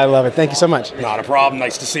 I love it. Thank you so much. Not a problem.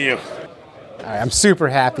 Nice to see you. All right, I'm super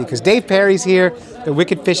happy because Dave Perry's here, the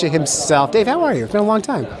Wicked Fisher himself. Dave, how are you? It's been a long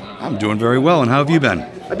time. I'm doing very well, and how have you been?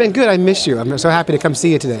 I've been good. I miss you. I'm so happy to come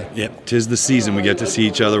see you today. Yep, 'tis the season. We get to see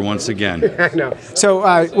each other once again. I know. So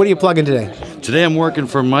what are you plugging today? Today I'm working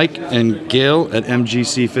for Mike and Gail at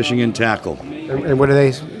MGC Fishing and Tackle. And what are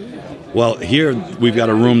they? Well, here we've got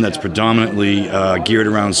a room that's predominantly geared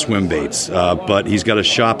around swim baits, but he's got a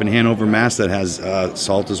shop in Hanover, Mass. that has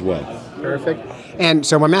salt as well. Perfect. And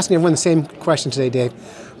so I'm asking everyone the same question today, Dave.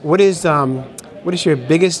 What is your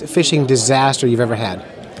biggest fishing disaster you've ever had?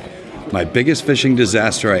 My biggest fishing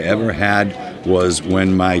disaster I ever had was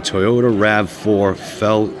when my Toyota RAV4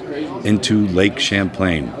 fell into Lake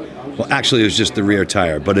Champlain. Well, actually, it was just the rear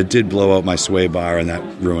tire, but it did blow out my sway bar, and that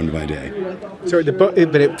ruined my day. So but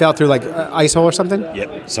it fell through like ice hole or something?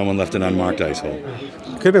 Yep, someone left an unmarked ice hole.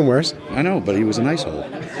 Could have been worse. I know, but he was an ice hole.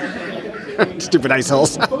 Stupid ice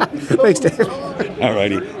holes. Thanks, Dave. All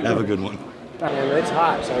righty, have a good one. It's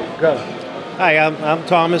hot, so go. Hi, I'm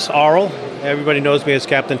Thomas Arl. Everybody knows me as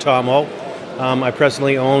Captain Tom O. I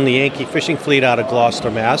presently own the Yankee Fishing Fleet out of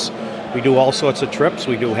Gloucester, Mass. We do all sorts of trips.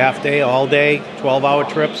 We do half day, all day, 12-hour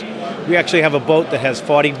trips. We actually have a boat that has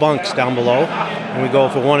 40 bunks down below, and we go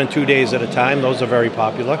for 1 and 2 days at a time. Those are very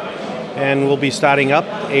popular. And we'll be starting up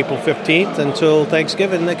April 15th until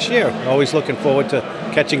Thanksgiving next year. Always looking forward to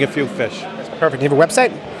catching a few fish. That's perfect. Do you have a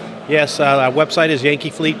website? Yes, our website is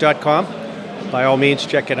yankeefleet.com. By all means,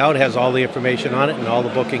 check it out. It has all the information on it and all the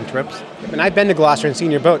booking trips. And I've been to Gloucester and seen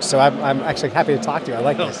your boats, so I'm actually happy to talk to you. I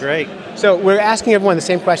like this. Great. So we're asking everyone the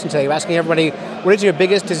same question today. We're asking everybody, what is your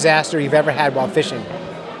biggest disaster you've ever had while fishing?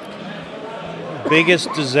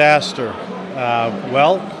 Biggest disaster?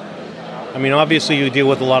 Well, I mean, obviously you deal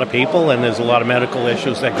with a lot of people, and there's a lot of medical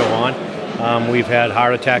issues that go on. We've had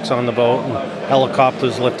heart attacks on the boat, and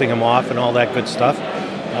helicopters lifting them off, and all that good stuff.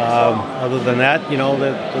 Other than that,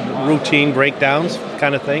 the routine breakdowns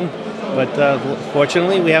kind of thing. But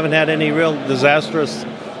fortunately, we haven't had any real disastrous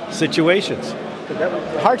situations.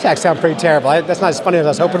 Heart attacks sound pretty terrible. That's not as funny as I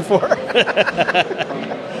was hoping for.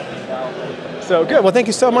 So good. Well, thank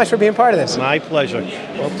you so much for being part of this. My pleasure.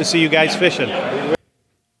 Hope to see you guys fishing. All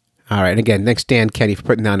right. And again, thanks, Dan Kenny, for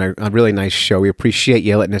putting on a really nice show. We appreciate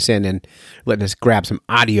you letting us in and letting us grab some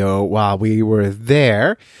audio while we were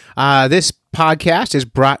there. This podcast is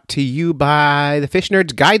brought to you by the Fish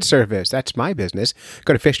Nerds Guide Service. That's my business.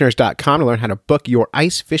 Go to fishnerds.com to learn how to book your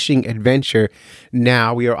ice fishing adventure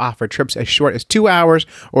now. We are offered trips as short as 2 hours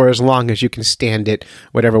or as long as you can stand it,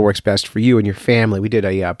 whatever works best for you and your family. We did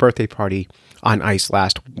a birthday party on ice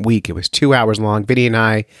last week. It was 2 hours long. Vinny and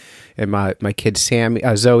I and my kid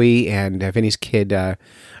Zoe and Vinny's kid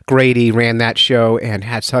Grady ran that show and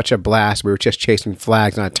had such a blast. We were just chasing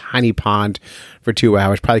flags on a tiny pond for 2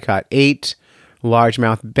 hours. Probably caught 8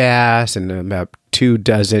 largemouth bass and about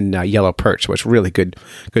 24 yellow perch. So it's really good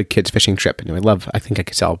kids fishing trip. And I think I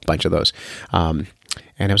could sell a bunch of those. And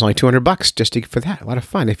it was only $200 just for that. A lot of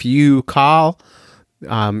fun. If you call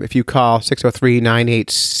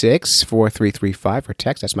 603-986-4335 or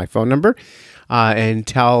text, that's my phone number, and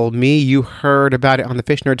tell me you heard about it on the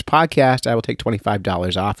Fish Nerds podcast, I will take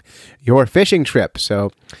 $25 off your fishing trip. So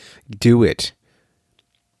do it.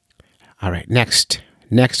 All right, next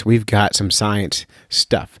we've got some science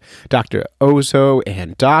stuff. Dr. Ozo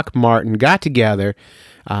and Doc Martin got together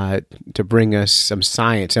to bring us some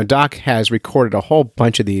science. Now, Doc has recorded a whole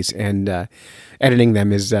bunch of these, and editing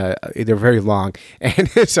them is they're very long, and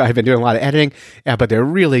so I've been doing a lot of editing, but they're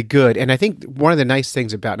really good. And I think one of the nice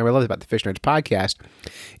things about the Fish Nerds podcast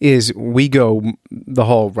is we go the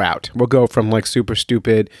whole route. We'll go from like super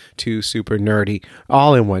stupid to super nerdy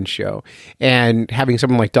all in one show, and having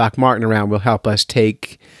someone like Doc Martin around will help us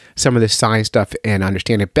take some of this science stuff and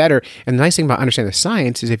understand it better. And the nice thing about understanding the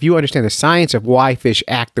science is if you understand the science of why fish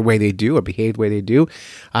act the way they do or behave the way they do,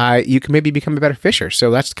 you can maybe become a better fisher.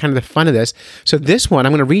 So that's kind of the fun of this. So this one,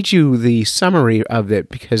 I'm going to read you the summary of it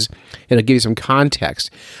because it'll give you some context.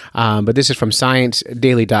 But this is from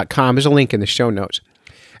ScienceDaily.com. There's a link in the show notes.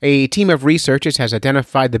 A team of researchers has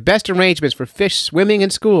identified the best arrangements for fish swimming in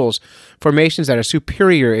schools, formations that are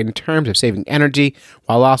superior in terms of saving energy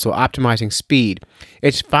while also optimizing speed.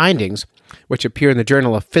 Its findings, which appear in the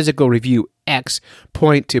Journal of Physical Review X,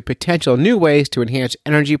 point to potential new ways to enhance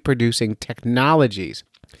energy-producing technologies.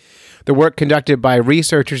 The work conducted by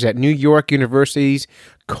researchers at New York University's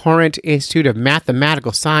Courant Institute of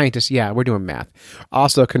Mathematical Scientists, yeah, we're doing math,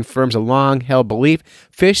 also confirms a long-held belief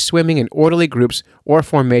fish swimming in orderly groups or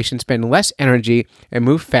formations spend less energy and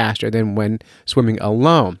move faster than when swimming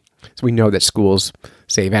alone. So we know that schools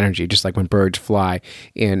save energy, just like when birds fly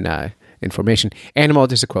in formation.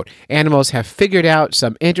 This is a quote, "Animals have figured out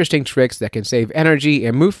some interesting tricks that can save energy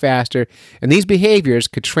and move faster, and these behaviors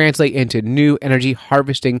could translate into new energy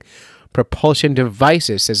harvesting propulsion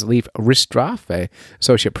devices," says Leif Ristroff, an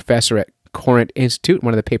associate professor at Corinth Institute,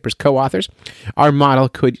 one of the paper's co-authors. Our model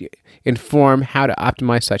could inform how to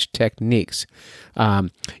optimize such techniques.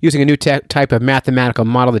 Using a new type of mathematical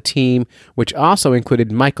model, the team, which also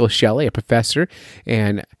included Michael Shelley, a professor,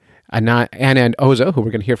 and Anand Ozo, who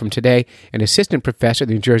we're going to hear from today, an assistant professor at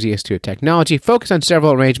the New Jersey Institute of Technology, focused on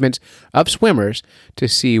several arrangements of swimmers to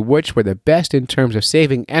see which were the best in terms of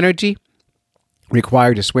saving energy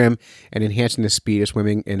required to swim and enhancing the speed of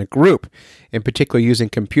swimming in a group. In particular, using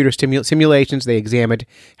computer simulations, they examined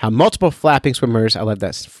how multiple flapping swimmers, I love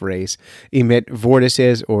that phrase, emit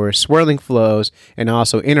vortices or swirling flows and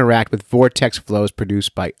also interact with vortex flows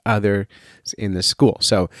produced by others in the school.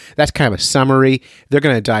 So that's kind of a summary. They're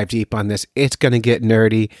going to dive deep on this. It's going to get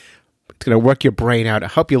nerdy. It's going to work your brain out. I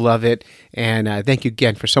hope you love it. And thank you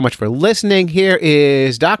again for so much for listening. Here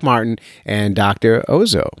is Doc Martin and Dr.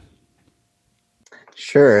 Ozo.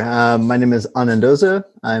 Sure. My name is Anand Ozo.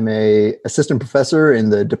 I'm a assistant professor in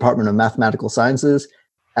the Department of Mathematical Sciences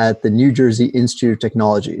at the New Jersey Institute of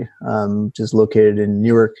Technology, which is located in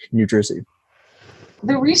Newark, New Jersey.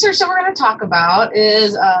 The research that we're going to talk about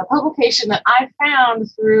is a publication that I found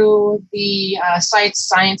through the site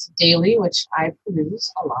Science Daily, which I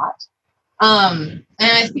produce a lot. And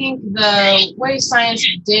I think the way Science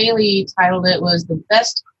Daily titled it was the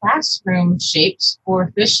best classroom shapes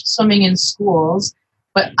for fish swimming in schools.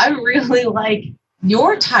 But I really like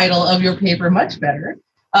your title of your paper much better,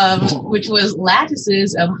 which was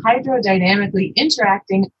Lattices of Hydrodynamically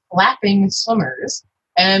Interacting Flapping Swimmers.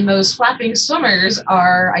 And those flapping swimmers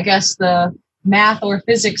are, I guess, the math or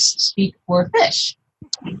physics speak for fish.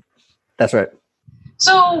 That's right.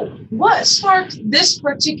 So what sparked this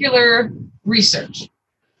particular research?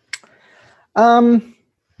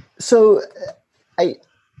 So I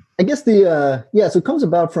guess so it comes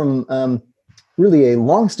about from really a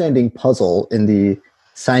long-standing puzzle in the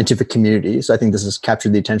scientific community. So I think this has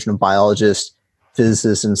captured the attention of biologists,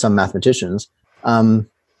 physicists, and some mathematicians.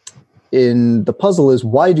 In the puzzle is,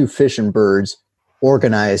 why do fish and birds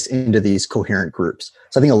organize into these coherent groups?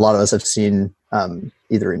 So I think a lot of us have seen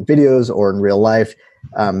either in videos or in real life,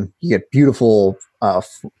 you get beautiful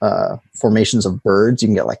formations of birds. You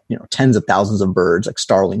can get tens of thousands of birds, like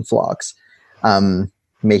starling flocks,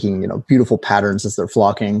 making beautiful patterns as they're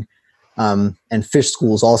flocking. And fish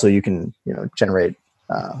schools also, you can generate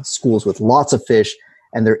schools with lots of fish,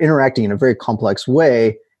 and they're interacting in a very complex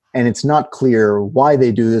way, and it's not clear why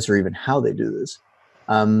they do this or even how they do this.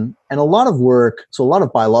 And a lot of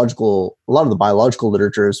the biological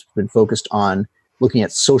literature has been focused on looking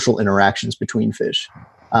at social interactions between fish,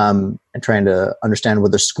 and trying to understand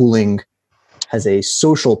whether schooling has a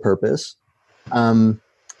social purpose.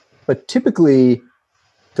 But typically,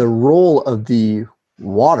 the role of the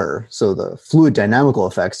water, so the fluid dynamical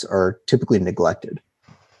effects, are typically neglected.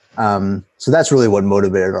 So that's really what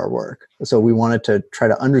motivated our work. So we wanted to try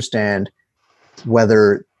to understand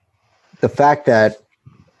whether the fact that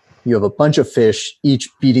you have a bunch of fish each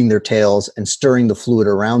beating their tails and stirring the fluid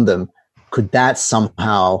around them, could that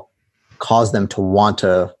somehow cause them to want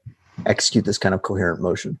to execute this kind of coherent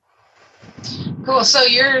motion? Cool. So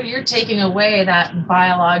you're taking away that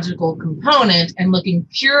biological component and looking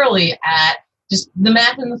purely at just the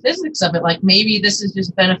math and the physics of it. Like maybe this is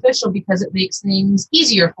just beneficial because it makes things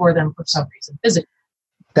easier for them for some reason physically.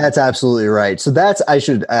 That's absolutely right. So that's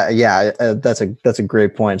a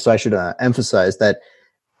great point. So I should emphasize that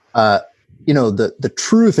the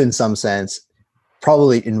truth in some sense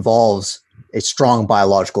probably involves a strong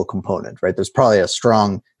biological component, right? There's probably a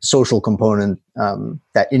strong social component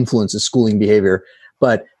that influences schooling behavior,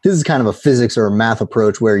 but this is kind of a physics or a math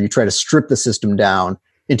approach where you try to strip the system down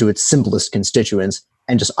into its simplest constituents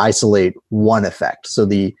and just isolate one effect. So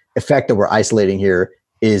the effect that we're isolating here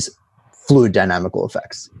is fluid dynamical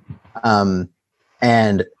effects. And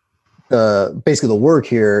basically the work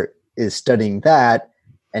here is studying that.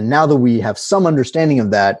 And now that we have some understanding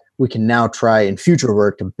of that, we can now try in future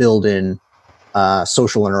work to build in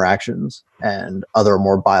social interactions and other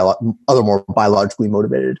more biologically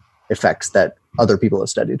motivated effects that other people have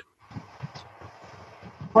studied.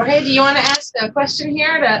 Jorge, do you want to ask a question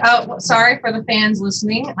here? Sorry for the fans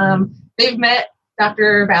listening. They've met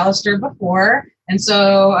Dr. Ballister before, and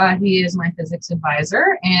so he is my physics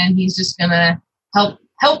advisor, and he's just going to help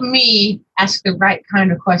me ask the right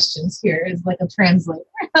kind of questions here as like a translator.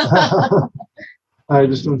 I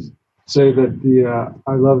just want to say that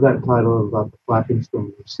I love that title about the flapping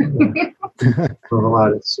swimmers from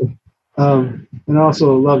Lattice. And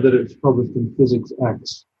also love that it's published in Physics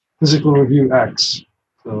X, Physical Review X.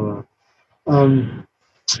 So,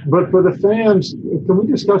 but for the fans, can we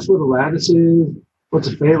discuss what a lattice is? What's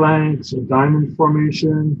a phalanx, a diamond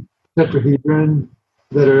formation, tetrahedron?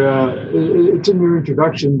 that are, it's in your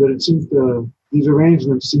introduction, but it seems these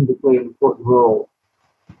arrangements seem to play an important role.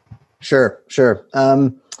 Sure.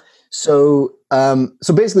 So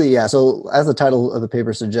basically, yeah. So as the title of the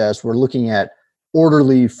paper suggests, we're looking at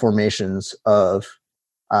orderly formations of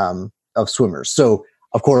swimmers. So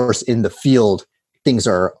of course, in the field, things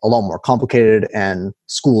are a lot more complicated, and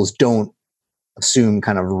schools don't assume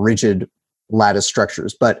kind of rigid lattice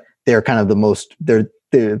structures, but they're kind of they're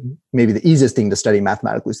maybe the easiest thing to study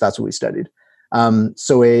mathematically. So that's what we studied.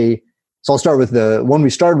 So I'll start with the one we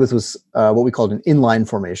started with was what we called an inline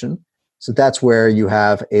formation. So that's where you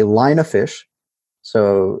have a line of fish.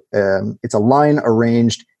 So it's a line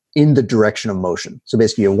arranged in the direction of motion. So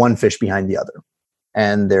basically you have one fish behind the other,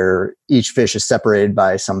 and each fish is separated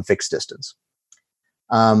by some fixed distance.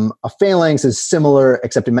 A phalanx is similar,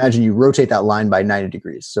 except imagine you rotate that line by 90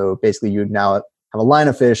 degrees. So basically you now have a line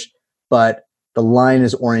of fish, but the line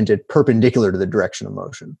is oriented perpendicular to the direction of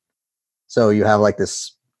motion. So you have like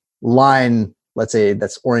this line, let's say,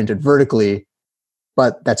 that's oriented vertically,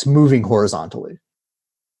 but that's moving horizontally.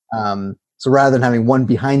 So rather than having one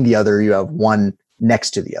behind the other, you have one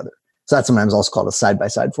next to the other. So that's sometimes also called a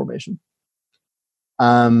side-by-side formation.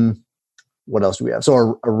 What else do we have?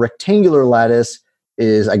 So a rectangular lattice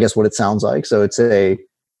is, I guess, what it sounds like. So it's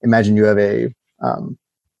imagine you have a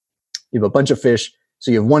bunch of fish. So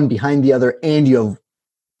you have one behind the other, and you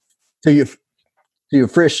have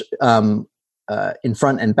fish in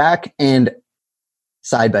front and back and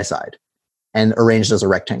side by side, and arranged as a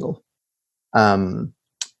rectangle. And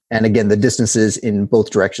again, the distances in both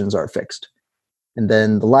directions are fixed. And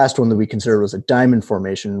then the last one that we considered was a diamond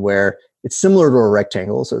formation, where it's similar to a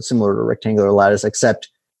rectangle. So it's similar to a rectangular lattice, except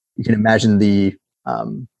you can imagine the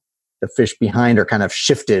fish behind are kind of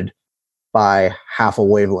shifted by half a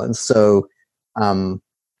wavelength. So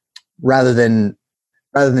rather than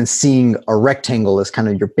seeing a rectangle as kind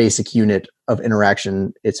of your basic unit of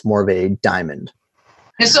interaction, it's more of a diamond.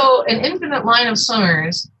 And so an infinite line of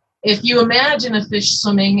swimmers, if you imagine a fish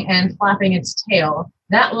swimming and flapping its tail,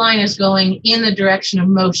 that line is going in the direction of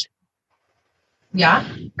motion. Yeah?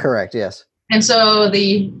 Correct, yes. And so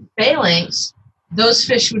the phalanx, those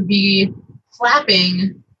fish would be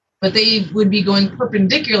flapping, but they would be going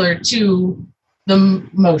perpendicular to the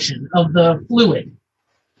motion of the fluid.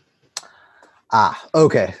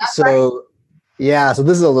 Okay. So, yeah, so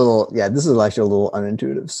this is actually a little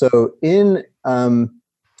unintuitive. So in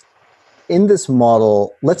this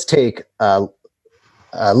model, let's take,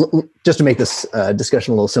 just to make this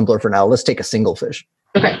discussion a little simpler for now, let's take a single fish.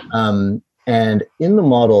 Okay. And in the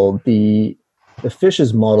model, the fish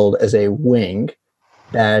is modeled as a wing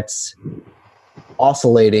that's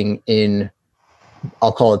oscillating in,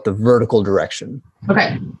 I'll call it the vertical direction.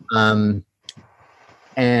 Okay.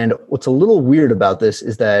 And what's a little weird about this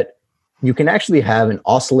is that you can actually have an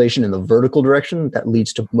oscillation in the vertical direction that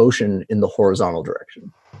leads to motion in the horizontal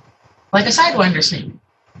direction. Like a sidewinder snake.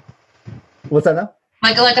 What's that now?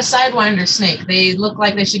 Like a sidewinder snake. They look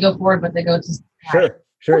like they should go forward, but they go to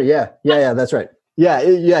Sure. Yeah, that's right. Yeah,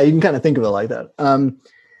 you can kind of think of it like that.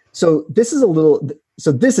 So this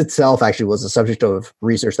itself actually was a subject of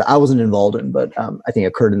research that I wasn't involved in, but I think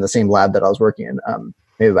occurred in the same lab that I was working in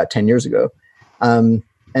maybe about 10 years ago. And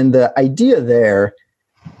the idea there,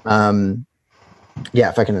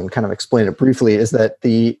 if I can kind of explain it briefly, is that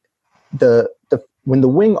when the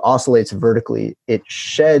wing oscillates vertically, it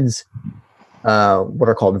sheds what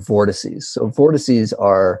are called vortices. So vortices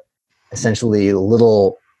are essentially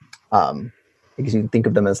little, I guess you can think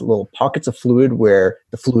of them as little pockets of fluid where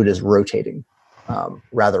the fluid is rotating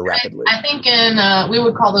rather rapidly. I think we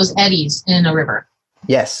would call those eddies in a river.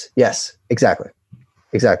 Yes, exactly.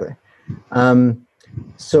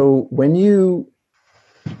 So when you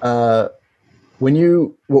have a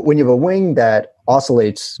wing that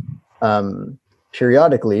oscillates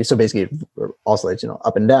periodically, so basically it oscillates,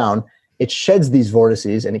 up and down, it sheds these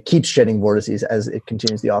vortices, and it keeps shedding vortices as it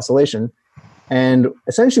continues the oscillation. And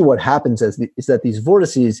essentially what happens is that these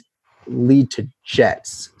vortices lead to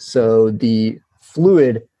jets. So the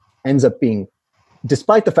fluid ends up being,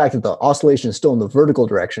 despite the fact that the oscillation is still in the vertical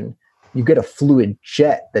direction, you get a fluid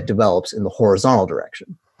jet that develops in the horizontal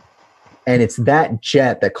direction. And it's that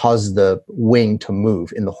jet that causes the wing to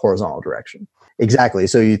move in the horizontal direction. Exactly.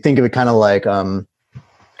 So you think of it kind of like an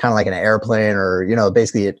airplane, or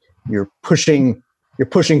basically you're pushing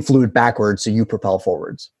fluid backwards, so you propel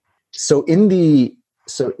forwards. So in the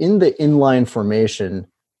inline formation,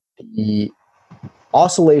 the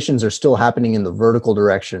oscillations are still happening in the vertical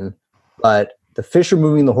direction, but the fish are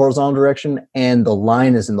moving in the horizontal direction, and the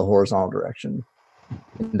line is in the horizontal direction.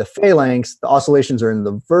 In the phalanx, the oscillations are in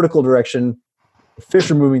the vertical direction, the fish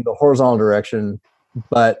are moving the horizontal direction,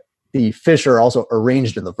 but the fish are also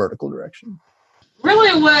arranged in the vertical direction.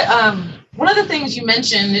 Really, what one of the things you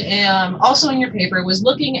mentioned also in your paper was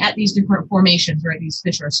looking at these different formations, right? These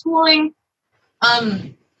fish are schooling.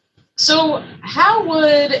 So how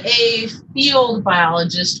would a field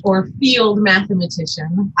biologist or field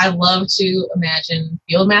mathematician, I love to imagine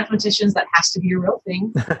field mathematicians, that has to be a real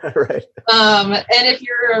thing. Right. And if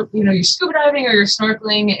you're, you're scuba diving or you're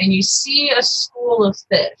snorkeling and you see a school of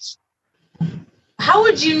fish, how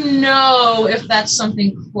would you know if that's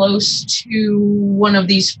something close to one of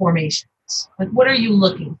these formations? Like, what are you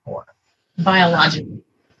looking for biologically?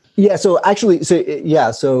 Yeah. So I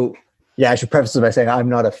should preface this by saying I'm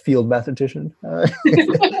not a field mathematician,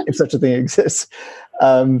 if such a thing exists.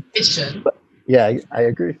 It should. But yeah, I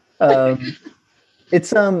agree. It's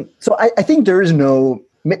so I think there's no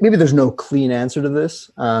clean answer to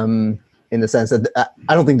this, in the sense that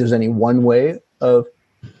I don't think there's any one way of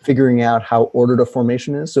figuring out how ordered a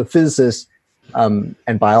formation is. So physicists and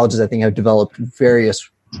biologists, I think, have developed various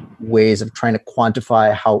ways of trying to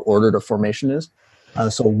quantify how ordered a formation is.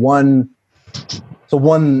 So one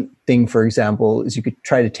thing, for example, is you could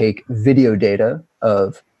try to take video data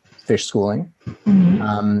of fish schooling,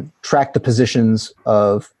 track the positions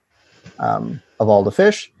of all the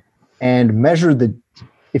fish, and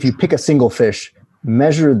if you pick a single fish,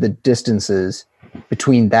 measure the distances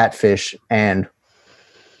between that fish and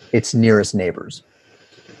its nearest neighbors,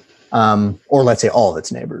 or let's say all of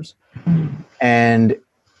its neighbors. And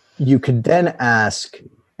you could then ask,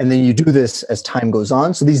 and then you do this as time goes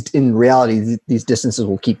on. So in reality, these distances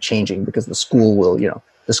will keep changing because the school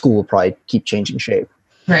will probably keep changing shape.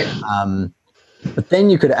 Right. But then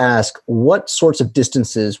you could ask, what sorts of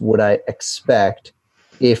distances would I expect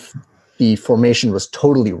if the formation was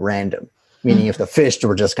totally random? Meaning if the fish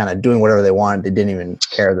were just kind of doing whatever they wanted, they didn't even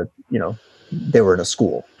care that, they were in a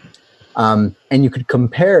school. And you could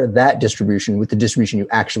compare that distribution with the distribution you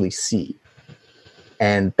actually see.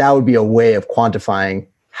 And that would be a way of quantifying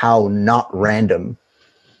how not random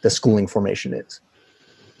the schooling formation is.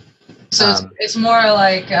 So it's more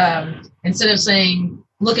like, instead of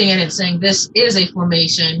looking at it saying this is a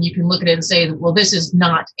formation, you can look at it and say, well, this is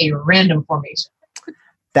not a random formation.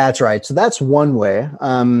 That's right. So that's one way.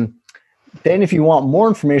 Then if you want more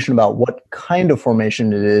information about what kind of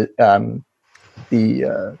formation it is,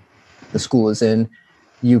 the school is in,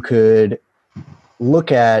 you could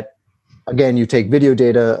look at, again, you take video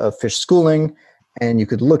data of fish schooling, and you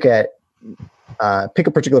could look at, pick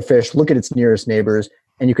a particular fish, look at its nearest neighbors,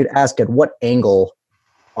 and you could ask at what angle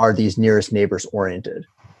are these nearest neighbors oriented.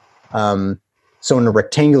 So in a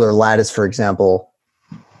rectangular lattice, for example,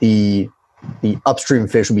 the upstream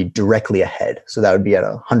fish would be directly ahead. So that would be at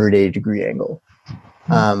a 180-degree angle.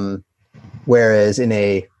 Whereas in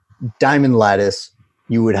a diamond lattice,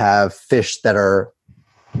 you would have fish that are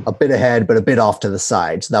a bit ahead, but a bit off to the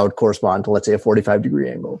side. So that would correspond to, let's say, a 45-degree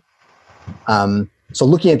angle. So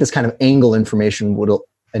looking at this kind of angle information would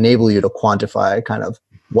enable you to quantify kind of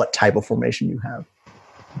what type of formation you have.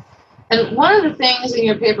 And one of the things in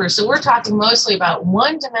your paper, so we're talking mostly about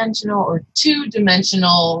one-dimensional or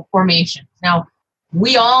two-dimensional formations. Now,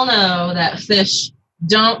 we all know that fish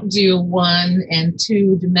don't do 1 and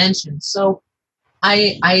 2 dimensions. So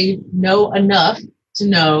I know enough to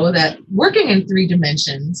know that working in 3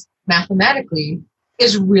 dimensions mathematically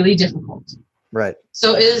is really difficult. Right.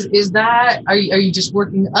 So is that, are you just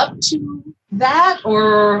working up to that,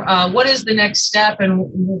 or what is the next step,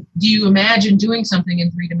 and do you imagine doing something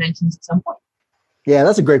in 3 dimensions at some point? Yeah,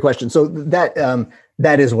 that's a great question. So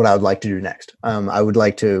that is what I would like to do next. I would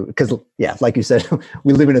like to, because like you said,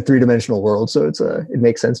 we live in a 3-dimensional world, so it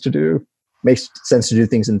makes sense to do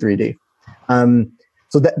things in 3D.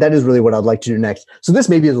 So that is really what I'd like to do next. So this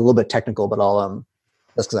maybe is a little bit technical, but I'll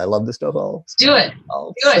that's because I love this stuff. Let's do it.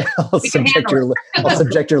 I'll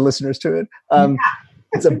subject your listeners to it.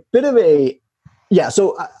 It's a bit of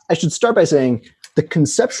so I should start by saying the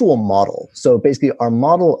conceptual model. So basically our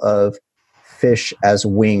model of fish as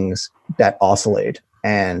wings that oscillate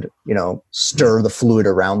and, stir the fluid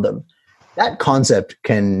around them. That concept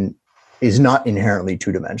is not inherently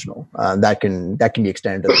 2-dimensional. That can be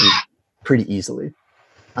extended to 3 pretty easily.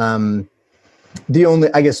 The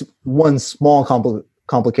only, I guess, one small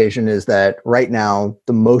complication is that right now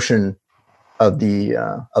the motion of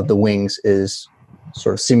the wings is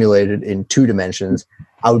sort of simulated in 2 dimensions.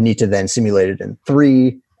 I would need to then simulate it in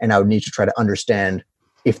 3, and I would need to try to understand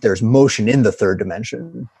if there's motion in the 3rd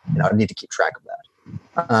dimension, and I would need to keep track of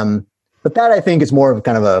that. But that, I think, is more of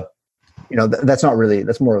kind of a, that's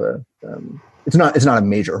more of a, it's not a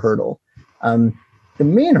major hurdle. The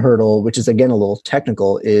main hurdle, which is again a little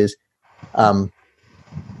technical, is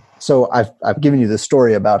So I've given you the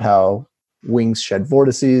story about how wings shed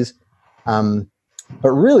vortices, but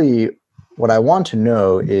really what I want to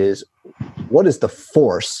know is what is the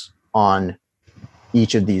force on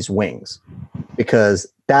each of these wings, because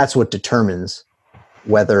that's what determines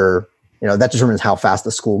whether, that determines how fast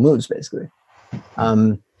the school moves, basically.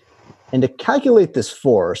 And to calculate this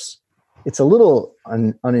force, it's a little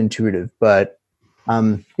unintuitive, but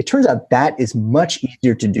it turns out that is much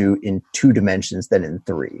easier to do in 2 dimensions than in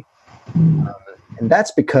 3. And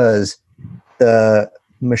that's because the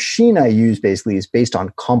machine I use basically is based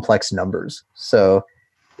on complex numbers. So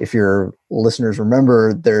if your listeners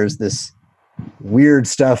remember, there's this weird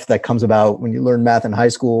stuff that comes about when you learn math in high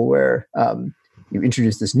school where you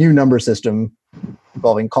introduce this new number system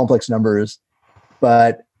involving complex numbers.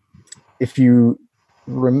 But if you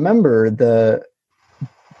remember, the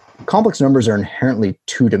complex numbers are inherently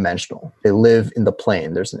 2-dimensional. They live in the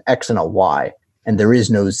plane. There's an X and a Y, and there is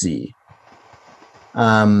no Z.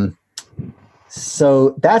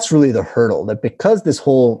 So that's really the hurdle, that because this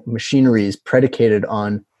whole machinery is predicated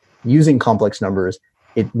on using complex numbers,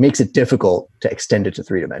 it makes it difficult to extend it to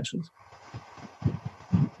 3 dimensions.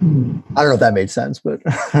 I don't know if that made sense, but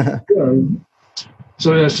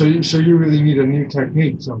So you really need a new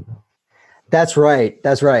technique somehow. That's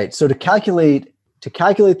right. So to calculate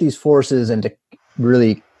these forces and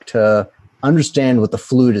to understand what the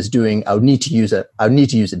fluid is doing, I would need to use a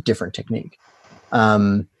different technique.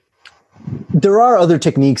 There are other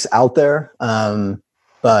techniques out there,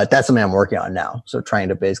 but that's something I'm working on now. So trying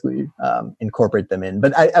to basically incorporate them in.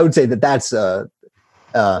 But I would say that's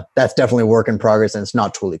definitely a work in progress, and it's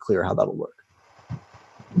not totally clear how that'll work.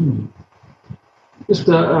 Just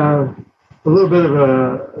a little bit of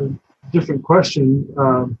a different question.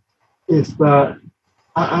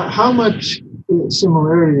 How much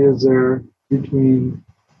similarity is there between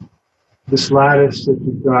this lattice that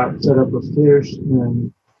you've got set up of fish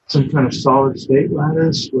and some kind of solid state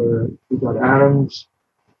lattice where you've got atoms?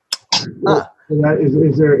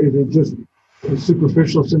 Is it just a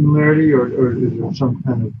superficial similarity, or is there some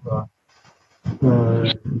kind of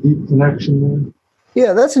deep connection there?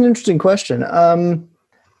 Yeah, that's an interesting question. I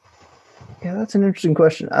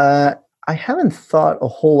haven't thought a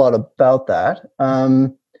whole lot about that.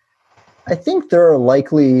 I think there are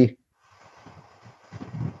likely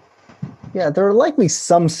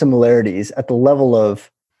some similarities at the level of,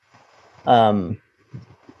 so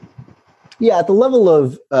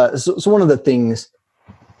one of the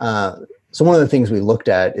things we looked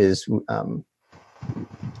at is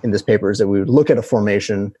in this paper is that we would look at a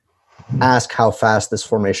formation, ask how fast this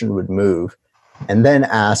formation would move, and then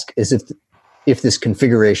ask is if this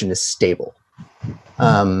configuration is stable.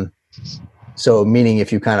 So meaning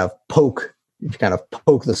if you kind of poke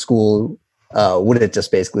the school, would it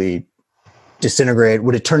just basically disintegrate?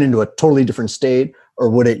 Would it turn into a totally different state,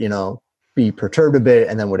 or would it, be perturbed a bit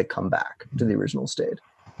and then would it come back to the original state?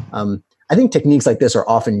 I think techniques like this are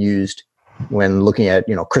often used when looking at,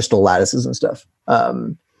 crystal lattices and stuff.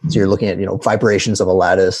 So you're looking at, vibrations of a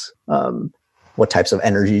lattice, what types of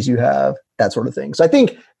energies you have, that sort of thing. So I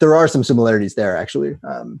think there are some similarities there actually,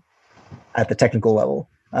 at the technical level.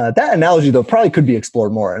 That analogy though probably could be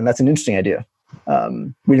explored more, and that's an interesting idea.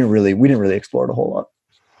 We didn't really explore it a whole lot.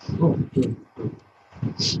 Oh, good.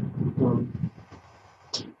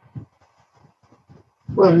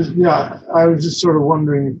 I was just sort of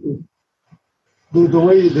wondering the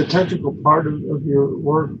way the technical part of your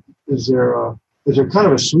work, is there kind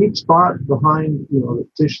of a sweet spot behind the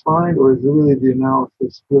fish find, or is it really the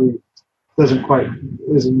analysis really isn't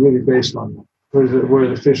really based on that? Or is it where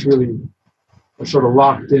the fish really are sort of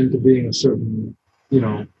locked into being a certain,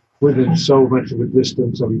 within so much of a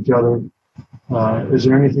distance of each other? Is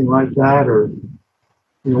there anything like that, or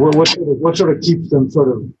what sort of keeps them sort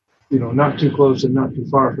of not too close and not too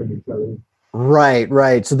far from each other?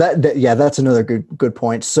 Right. So that's another good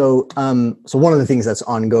point. So one of the things that's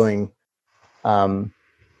ongoing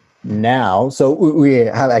now. So we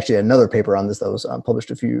have actually another paper on this that was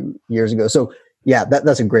published a few years ago. So yeah,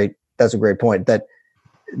 that's a great point, that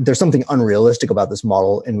there's something unrealistic about this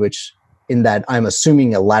model in that I'm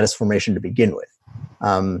assuming a lattice formation to begin with.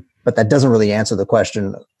 But that doesn't really answer the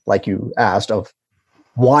question, like you asked, of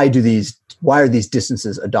why are these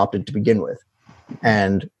distances adopted to begin with?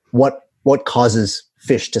 And what causes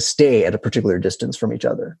fish to stay at a particular distance from each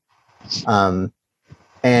other?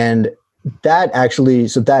 And that actually,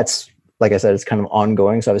 so that's, like I said, it's kind of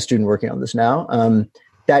ongoing. So I have a student working on this now.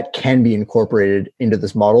 That can be incorporated into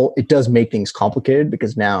this model. It does make things complicated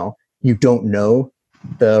because now you don't know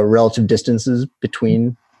the relative distances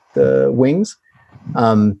between the wings.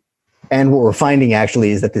 And what we're finding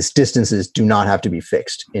actually is that these distances do not have to be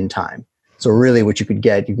fixed in time. So really what you can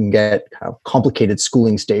get kind of complicated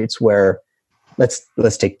schooling states where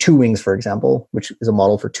let's take two wings, for example, which is a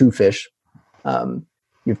model for two fish. You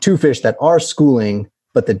have two fish that are schooling,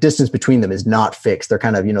 but the distance between them is not fixed. They're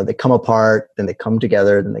kind of, they come apart, then they come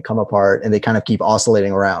together, then they come apart, and they kind of keep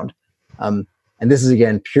oscillating around. And this is,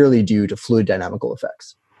 again, purely due to fluid dynamical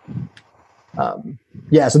effects.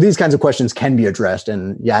 So these kinds of questions can be addressed.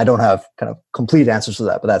 And I don't have kind of complete answers to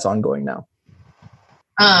that, but that's ongoing now.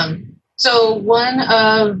 So one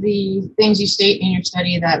of the things you state in your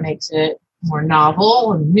study that makes it more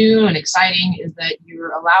novel and new and exciting is that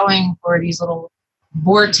you're allowing for these little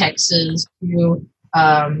vortexes to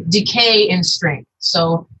decay in strength.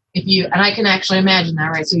 So and I can actually imagine that,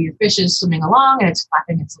 right? So your fish is swimming along and it's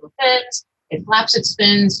flapping its little fins. It flaps its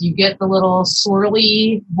fins. You get the little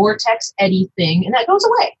swirly vortex eddy thing, and that goes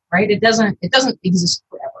away, right? It doesn't exist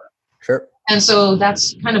forever. Sure. And so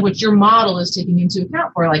that's kind of what your model is taking into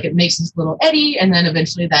account for. Like, it makes this little eddy, and then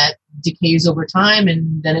eventually that decays over time,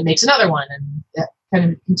 and then it makes another one, and that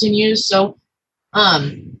kind of continues. So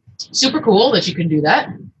super cool that you can do that.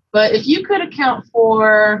 But if you could account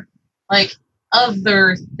for like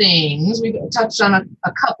other things, we've touched on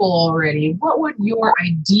a couple already, what would your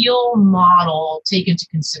ideal model take into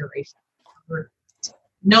consideration for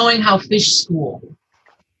knowing how fish school?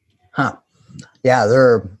 Yeah,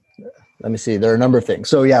 let me see. There are a number of things.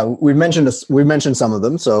 So we've mentioned some of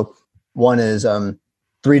them. So one is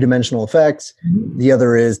three-dimensional effects. The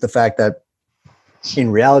other is the fact that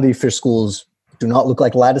in reality, fish schools do not look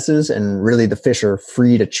like lattices, and really the fish are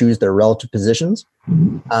free to choose their relative positions.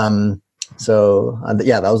 That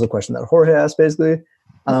was a question that Jorge asked, basically.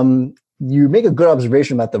 You make a good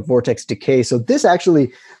observation about the vortex decay. So this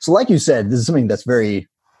actually, like you said, this is something that's very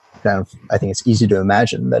I think it's easy to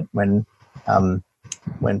imagine that when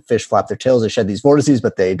fish flap their tails, they shed these vortices,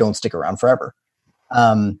 but they don't stick around forever.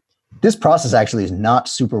 This process actually is not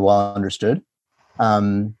super well understood.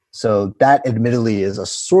 So that admittedly is a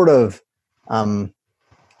sort of, I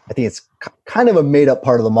think it's kind of a made up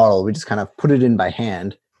part of the model. We just kind of put it in by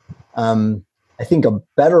hand. I think a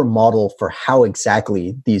better model for how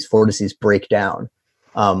exactly these vortices break down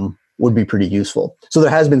would be pretty useful. So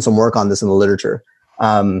there has been some work on this in the literature.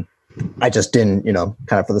 I just didn't,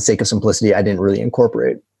 kind of for the sake of simplicity, I didn't really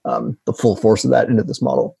incorporate the full force of that into this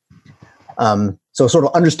model. So sort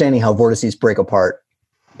of understanding how vortices break apart,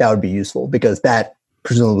 that would be useful, because that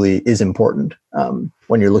presumably is important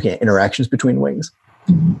when you're looking at interactions between wings.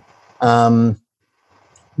 Then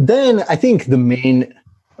I think the main,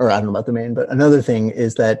 or I don't know about the main, but another thing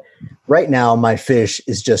is that right now my fish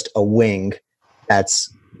is just a wing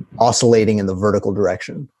that's oscillating in the vertical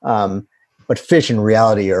direction. But fish in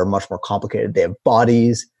reality are much more complicated. They have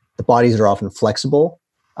bodies. The bodies are often flexible.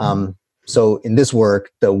 So in this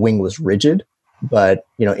work, the wing was rigid, but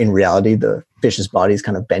in reality, the fish's body is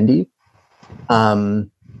kind of bendy.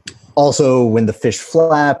 Also, when the fish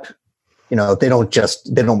flap, they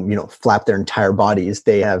don't flap their entire bodies.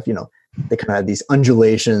 They have, they kind of have these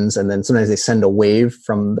undulations, and then sometimes they send a wave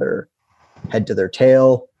from their head to their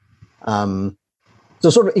tail. So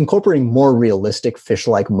sort of incorporating more realistic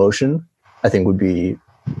fish-like motion, I think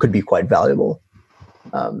could be quite valuable.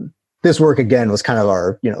 This work again was kind of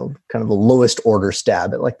our, kind of the lowest order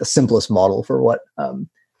stab at like the simplest model for what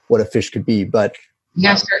a fish could be. But you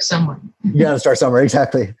gotta start somewhere. You gotta start somewhere,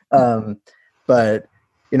 exactly. But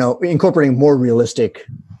incorporating more realistic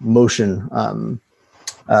motion,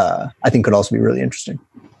 I think could also be really interesting.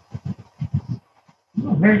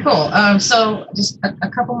 Very cool. So just a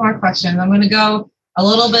couple more questions. I'm going to go a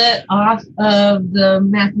little bit off of the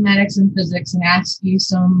mathematics and physics and ask you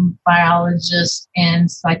some biologist and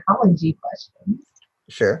psychology questions.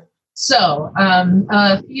 Sure. So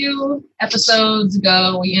a few episodes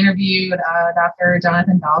ago, we interviewed Dr.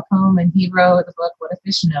 Jonathan Balcombe, and he wrote the book, What a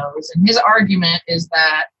Fish Knows. And his argument is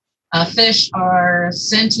that fish are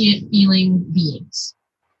sentient feeling beings.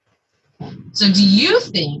 So do you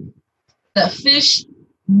think that fish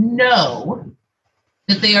know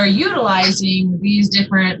that they are utilizing these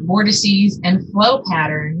different vortices and flow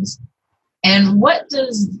patterns? And what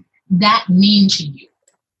does that mean to you?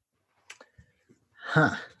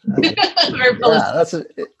 It's an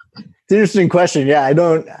interesting question. Being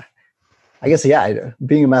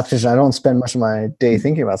a mathematician, I don't spend much of my day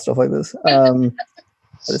thinking about stuff like this. But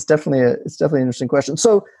it's definitely an interesting question.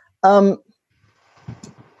 So, I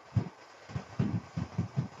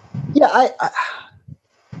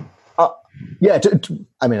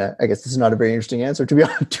guess this is not a very interesting answer, to be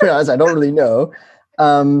honest. I don't really know.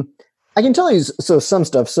 I can tell you some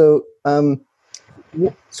stuff. So one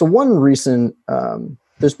recent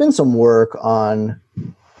there's been some work on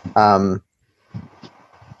trying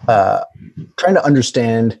to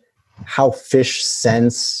understand how fish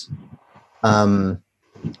sense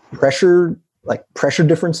pressure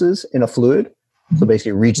differences in a fluid. So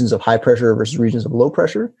basically regions of high pressure versus regions of low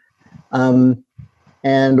pressure. And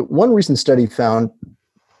one recent study found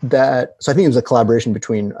that, so I think it was a collaboration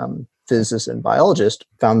between physicists and biologists,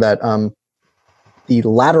 found that the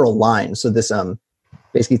lateral line, so this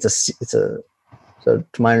basically so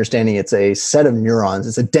to my understanding, it's a set of neurons,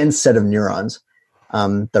 it's a dense set of neurons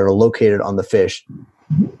that are located on the fish.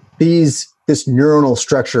 This neuronal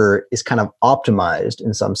structure is kind of optimized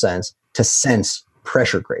in some sense to sense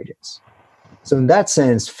pressure gradients. So in that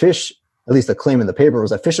sense, fish, at least the claim in the paper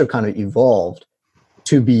was that fish have kind of evolved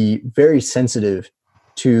to be very sensitive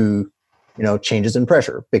to, changes in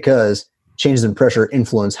pressure, because changes in pressure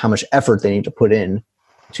influence how much effort they need to put in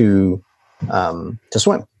to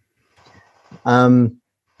swim.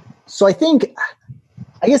 So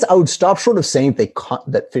I guess I would stop short of saying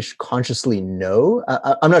that fish consciously know.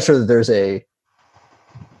 I'm not sure that there's I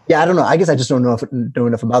don't know. I guess I just don't know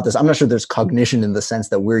enough about this. I'm not sure there's cognition in the sense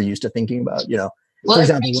that we're used to thinking about, Well, for it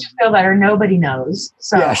example, makes you feel better. Nobody knows.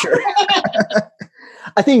 So. Yeah, sure.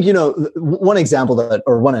 I think, one example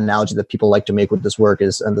or one analogy that people like to make with this work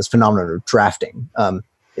is this phenomenon of drafting.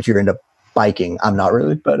 If you're into biking, I'm not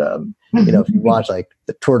really, but, if you watch like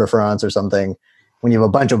the Tour de France or something, when you have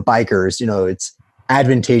a bunch of bikers, it's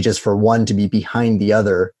advantageous for one to be behind the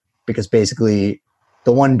other, because basically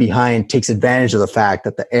the one behind takes advantage of the fact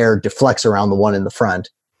that the air deflects around the one in the front,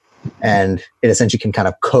 and it essentially can kind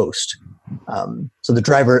of coast. So the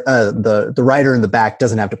driver, the rider in the back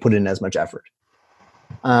doesn't have to put in as much effort.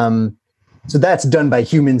 So that's done by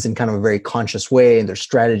humans in kind of a very conscious way, and there's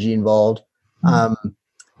strategy involved.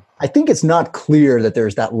 I think it's not clear that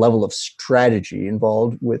there's that level of strategy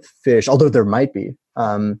involved with fish, although there might be.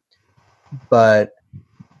 But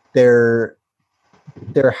there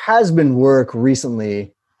has been work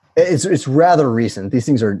recently. It's rather recent. These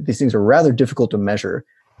things are rather difficult to measure.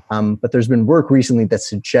 But there's been work recently that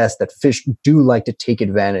suggests that fish do like to take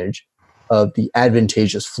advantage of the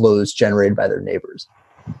advantageous flows generated by their neighbors.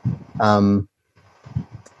 So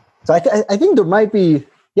I think there might be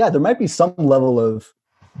some level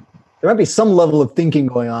of thinking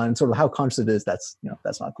going on. Sort of how conscious it is, that's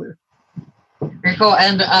not clear. Very cool.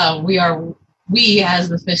 And we as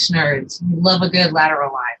the fish nerds, we love a good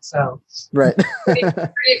lateral line. So right, pretty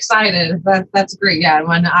excited. That's great. Yeah,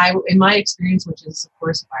 in my experience, which is of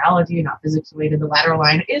course biology, not physics related, the lateral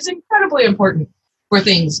line is incredibly important for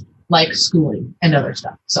things like schooling and other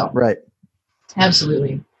stuff. So right,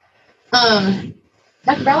 absolutely. Dr.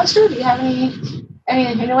 Ballister, do you have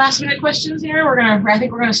any last minute questions here? I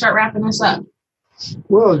think we're gonna start wrapping this up.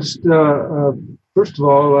 Well, just first of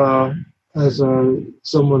all, as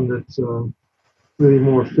someone that's really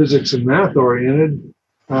more physics and math oriented,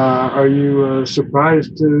 are you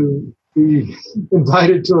surprised to be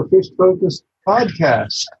invited to a fish-focused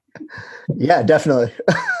podcast? Yeah, definitely.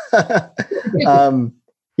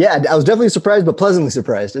 Yeah, I was definitely surprised, but pleasantly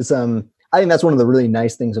surprised. It's I think that's one of the really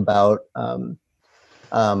nice things about a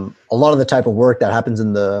lot of the type of work that happens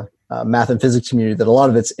in the math and physics community, that a lot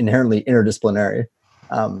of it's inherently interdisciplinary.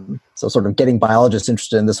 So sort of getting biologists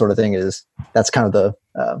interested in this sort of thing that's kind of the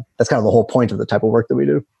whole point of the type of work that we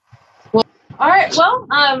do. Well, all right. Well,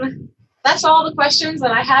 that's all the questions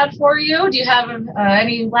that I had for you. Do you have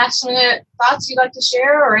any last minute thoughts you'd like to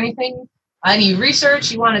share, or anything, any research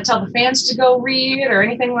you want to tell the fans to go read, or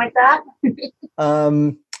anything like that?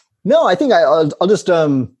 No, I think I'll just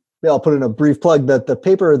I'll put in a brief plug that the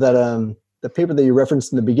paper that you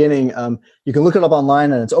referenced in the beginning, you can look it up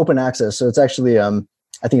online, and it's open access. So it's actually,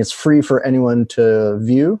 I think it's free for anyone to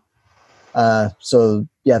view. So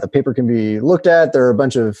yeah, the paper can be looked at. There are a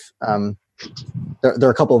bunch of, there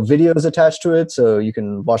are a couple of videos attached to it, so you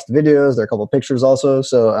can watch the videos. There are a couple of pictures also.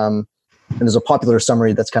 So, and there's a popular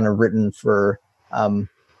summary that's kind of written for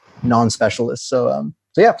non-specialists. So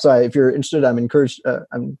yeah, so if you're interested, I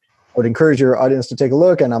would encourage your audience to take a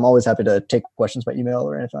look, and I'm always happy to take questions by email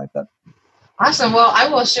or anything like that. Awesome. Well, I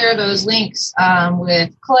will share those links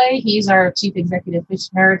with Clay. He's our chief executive fish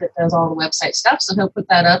nerd that does all the website stuff. So he'll put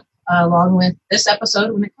that up along with this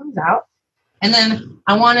episode when it comes out. And then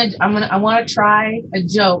I want to try a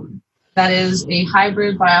joke that is a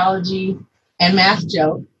hybrid biology and math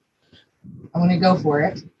joke. I'm going to go for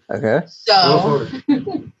it. Okay. So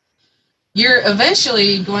you're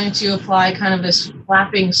eventually going to apply kind of this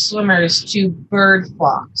flapping swimmers to bird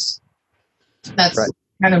flocks. That's right.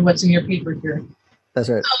 Kind of what's in your paper here. That's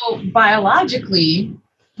right. So biologically,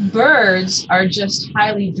 birds are just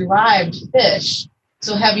highly derived fish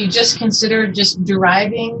So have you just considered just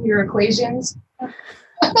deriving your equations?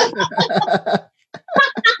 I'm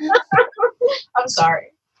sorry.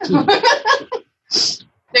 There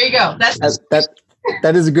you go.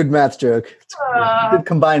 That is a good math joke. Good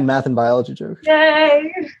combined math and biology joke.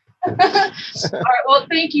 Yay! All right. Well,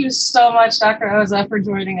 thank you so much, Dr. Oza, for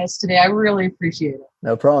joining us today. I really appreciate it.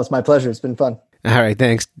 No problem. It's my pleasure. It's been fun. All right,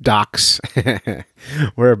 thanks, docs.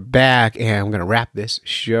 We're back, and I'm going to wrap this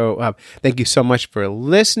show up. Thank you so much for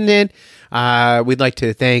listening. We'd like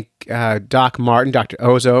to thank Doc Martin, Dr.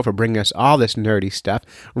 Ozo, for bringing us all this nerdy stuff.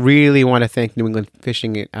 Really want to thank New England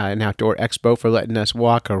Fishing and Outdoor Expo for letting us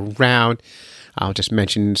walk around. I'll just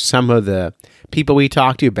mention some of the people we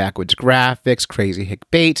talked to: Backwoods Graphics, Crazy Hick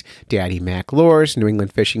Baits, Daddy Mac Lures,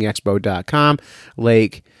 NewEnglandFishingExpo.com,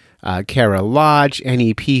 Lake Cara Lodge,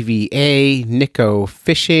 NEPVA, Nico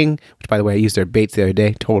Fishing, which, by the way, I used their baits the other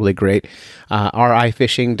day. Totally great.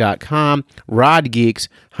 RIFishing.com, Rod Geeks,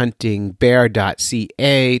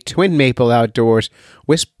 HuntingBear.ca, Twin Maple Outdoors,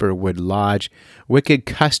 Whisperwood Lodge, Wicked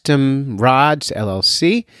Custom Rods,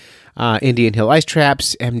 LLC, Indian Hill Ice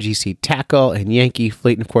Traps, MGC Tackle, and Yankee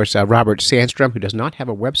Fleet. And, of course, Robert Sandstrom, who does not have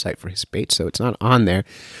a website for his bait, so it's not on there.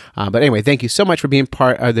 But anyway, thank you so much for being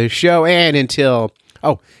part of the show. And and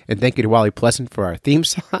thank you to Wally Pleasant for our theme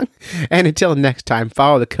song. And until next time,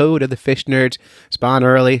 follow the code of the Fish Nerds. Spawn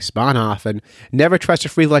early, spawn often. Never trust a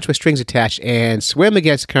free lunch with strings attached. And swim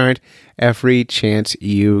against current every chance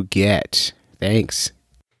you get. Thanks.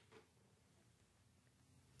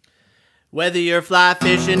 Whether you're fly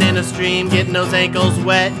fishing in a stream, getting those ankles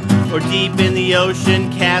wet, or deep in the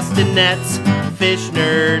ocean casting nets, Fish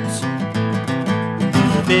Nerds.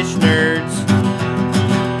 Fish Nerds.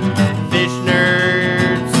 Fish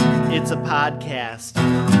Nerds. It's a podcast.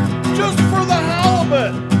 Just for the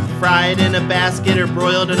halibut! Fried in a basket or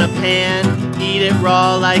broiled in a pan. Eat it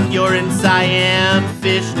raw like you're in Siam.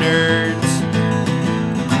 Fish Nerds.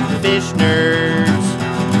 Fish Nerds.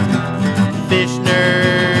 Fish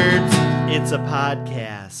Nerds. It's a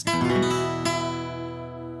podcast.